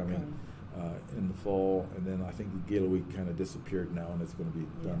homecoming in the fall. And then I think the Gala Week kind of disappeared now, and it's going to be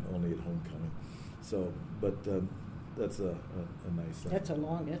done only at homecoming. So, but that's a nice thing. That's a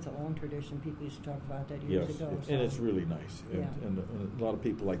long tradition. People used to talk about that years Yes, ago. and it's really nice, Yeah. and a lot of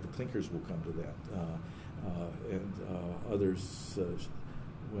people like the Clinkers will come to that, and others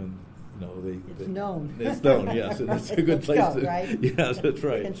when It's known. It's known, yes, and it's a good place to. Right? Yes, that's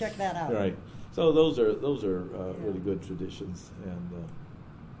right. You can check that out. Right. So those are really good traditions, and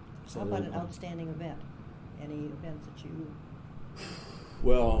so how about an outstanding event? Any events that you?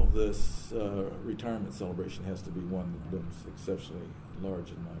 Well, this retirement celebration has to be one that's exceptionally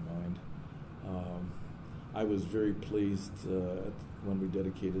large in my mind. I was very pleased when we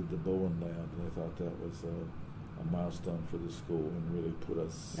dedicated the Bowen Lab. I thought that was a milestone for the school and really put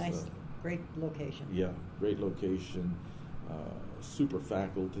us... Nice, great location. Yeah, great location, super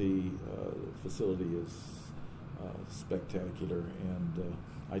faculty, the facility is spectacular, and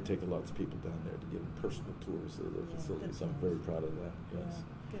I take lots of people down there to give them personal tours of the facility, so I'm very proud of that, yes.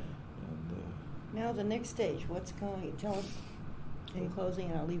 Yeah, good. And, now the next stage, what's going, tell us in closing,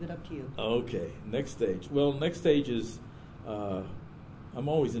 and I'll leave it up to you. Okay, next stage. Well, next stage is, I'm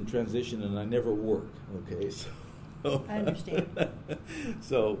always in transition and I never work, okay? So I understand.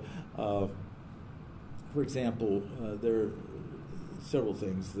 So, for example, there are several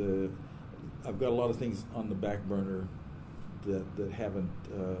things. I've got a lot of things on the back burner that haven't,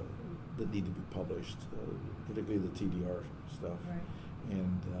 that need to be published, particularly the TDR stuff. Right.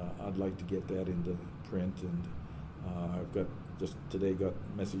 And I'd like to get that into print, and I've got just today got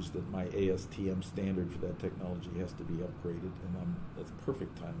a message that my ASTM standard for that technology has to be upgraded, and that's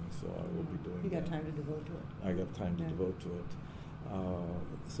perfect timing, so I will be doing that. You got time to devote to it. I got time to devote to it.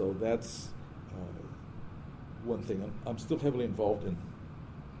 So that's one thing. I'm still heavily involved in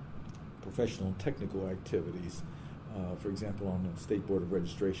professional and technical activities. For example, on the State Board of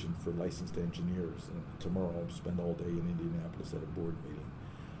Registration for licensed engineers. And tomorrow I'll spend all day in Indianapolis at a board meeting.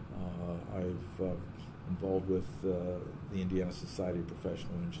 I've involved with the Indiana Society of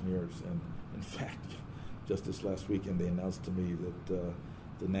Professional Engineers, and in fact, just this last weekend they announced to me that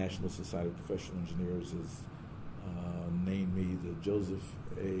the National Society of Professional Engineers has named me the Joseph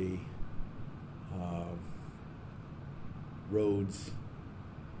A. Rhodes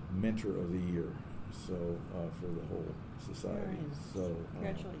Mentor of the Year. So for the whole society. Nice. So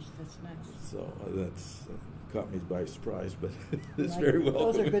congratulations, that's nice. So that's caught me by surprise, but it's Like, very well.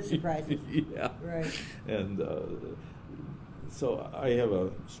 those are good surprises. Yeah. Right. And so I have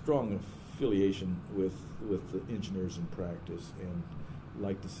a strong affiliation with the engineers in practice, and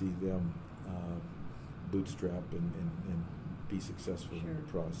like to see them bootstrap and be successful in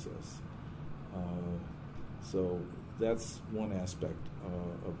the process. So that's one aspect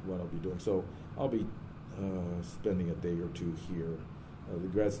of what I'll be doing. So I'll be spending a day or two here. The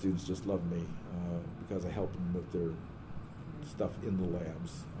grad students just love me because I help them with their stuff in the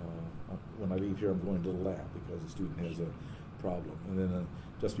labs. When I leave here, I'm going to the lab because the student has a problem. And then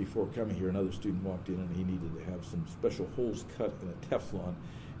just before coming here, another student walked in and he needed to have some special holes cut in a Teflon,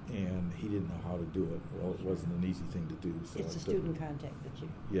 and he didn't know how to do it. Well, it wasn't an easy thing to do. So it's the student contact that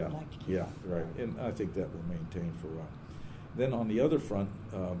you like to keep. Yeah, right. And I think that will maintain for a while. Then on the other front,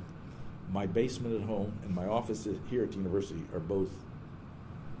 my basement at home and my office here at the university are both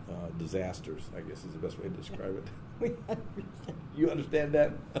disasters, I guess is the best way to describe it. We understand. You understand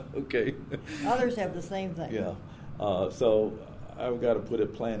that? Okay. Others have the same thing. Yeah. So I've got to put a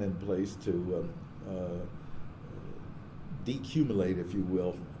plan in place to decumulate, if you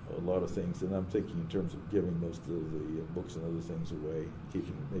will, a lot of things. And I'm thinking in terms of giving most of the books and other things away,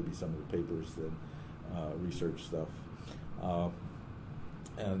 keeping maybe some of the papers and research stuff.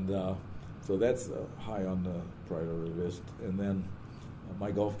 So that's high on the priority list. And then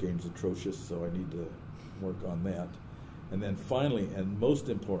my golf game's atrocious, so I need to work on that. And then finally, and most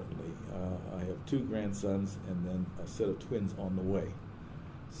importantly, I have 2 grandsons and then a set of twins on the way.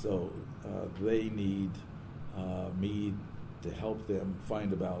 So they need me to help them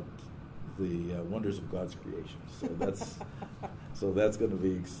find about the wonders of God's creation. So that's going to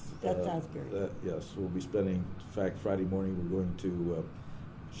be. That sounds great. Yes, we'll be spending. In fact, Friday morning we're going to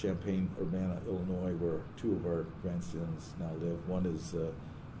Champaign, Urbana, Illinois, where 2 of our grandsons now live. One is a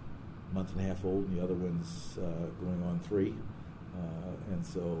month and a half old, and the other one's going on 3. And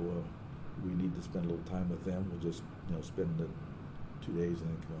so we need to spend a little time with them. We'll just spend the 2 days and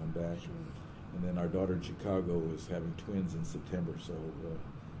then come on back. Sure. And then our daughter in Chicago is having twins in September, so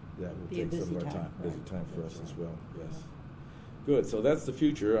that will take some of our time. Right. Busy time for That's us as right. well. Yes. Yeah. Good. So that's the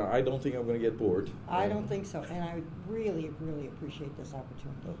future. I don't think I'm going to get bored. I don't think so, and I really, really appreciate this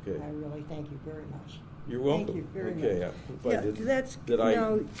opportunity. Okay. I really thank you very much. You're welcome. Thank you very okay. much. I hope I did. That's Did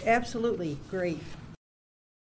I? absolutely great.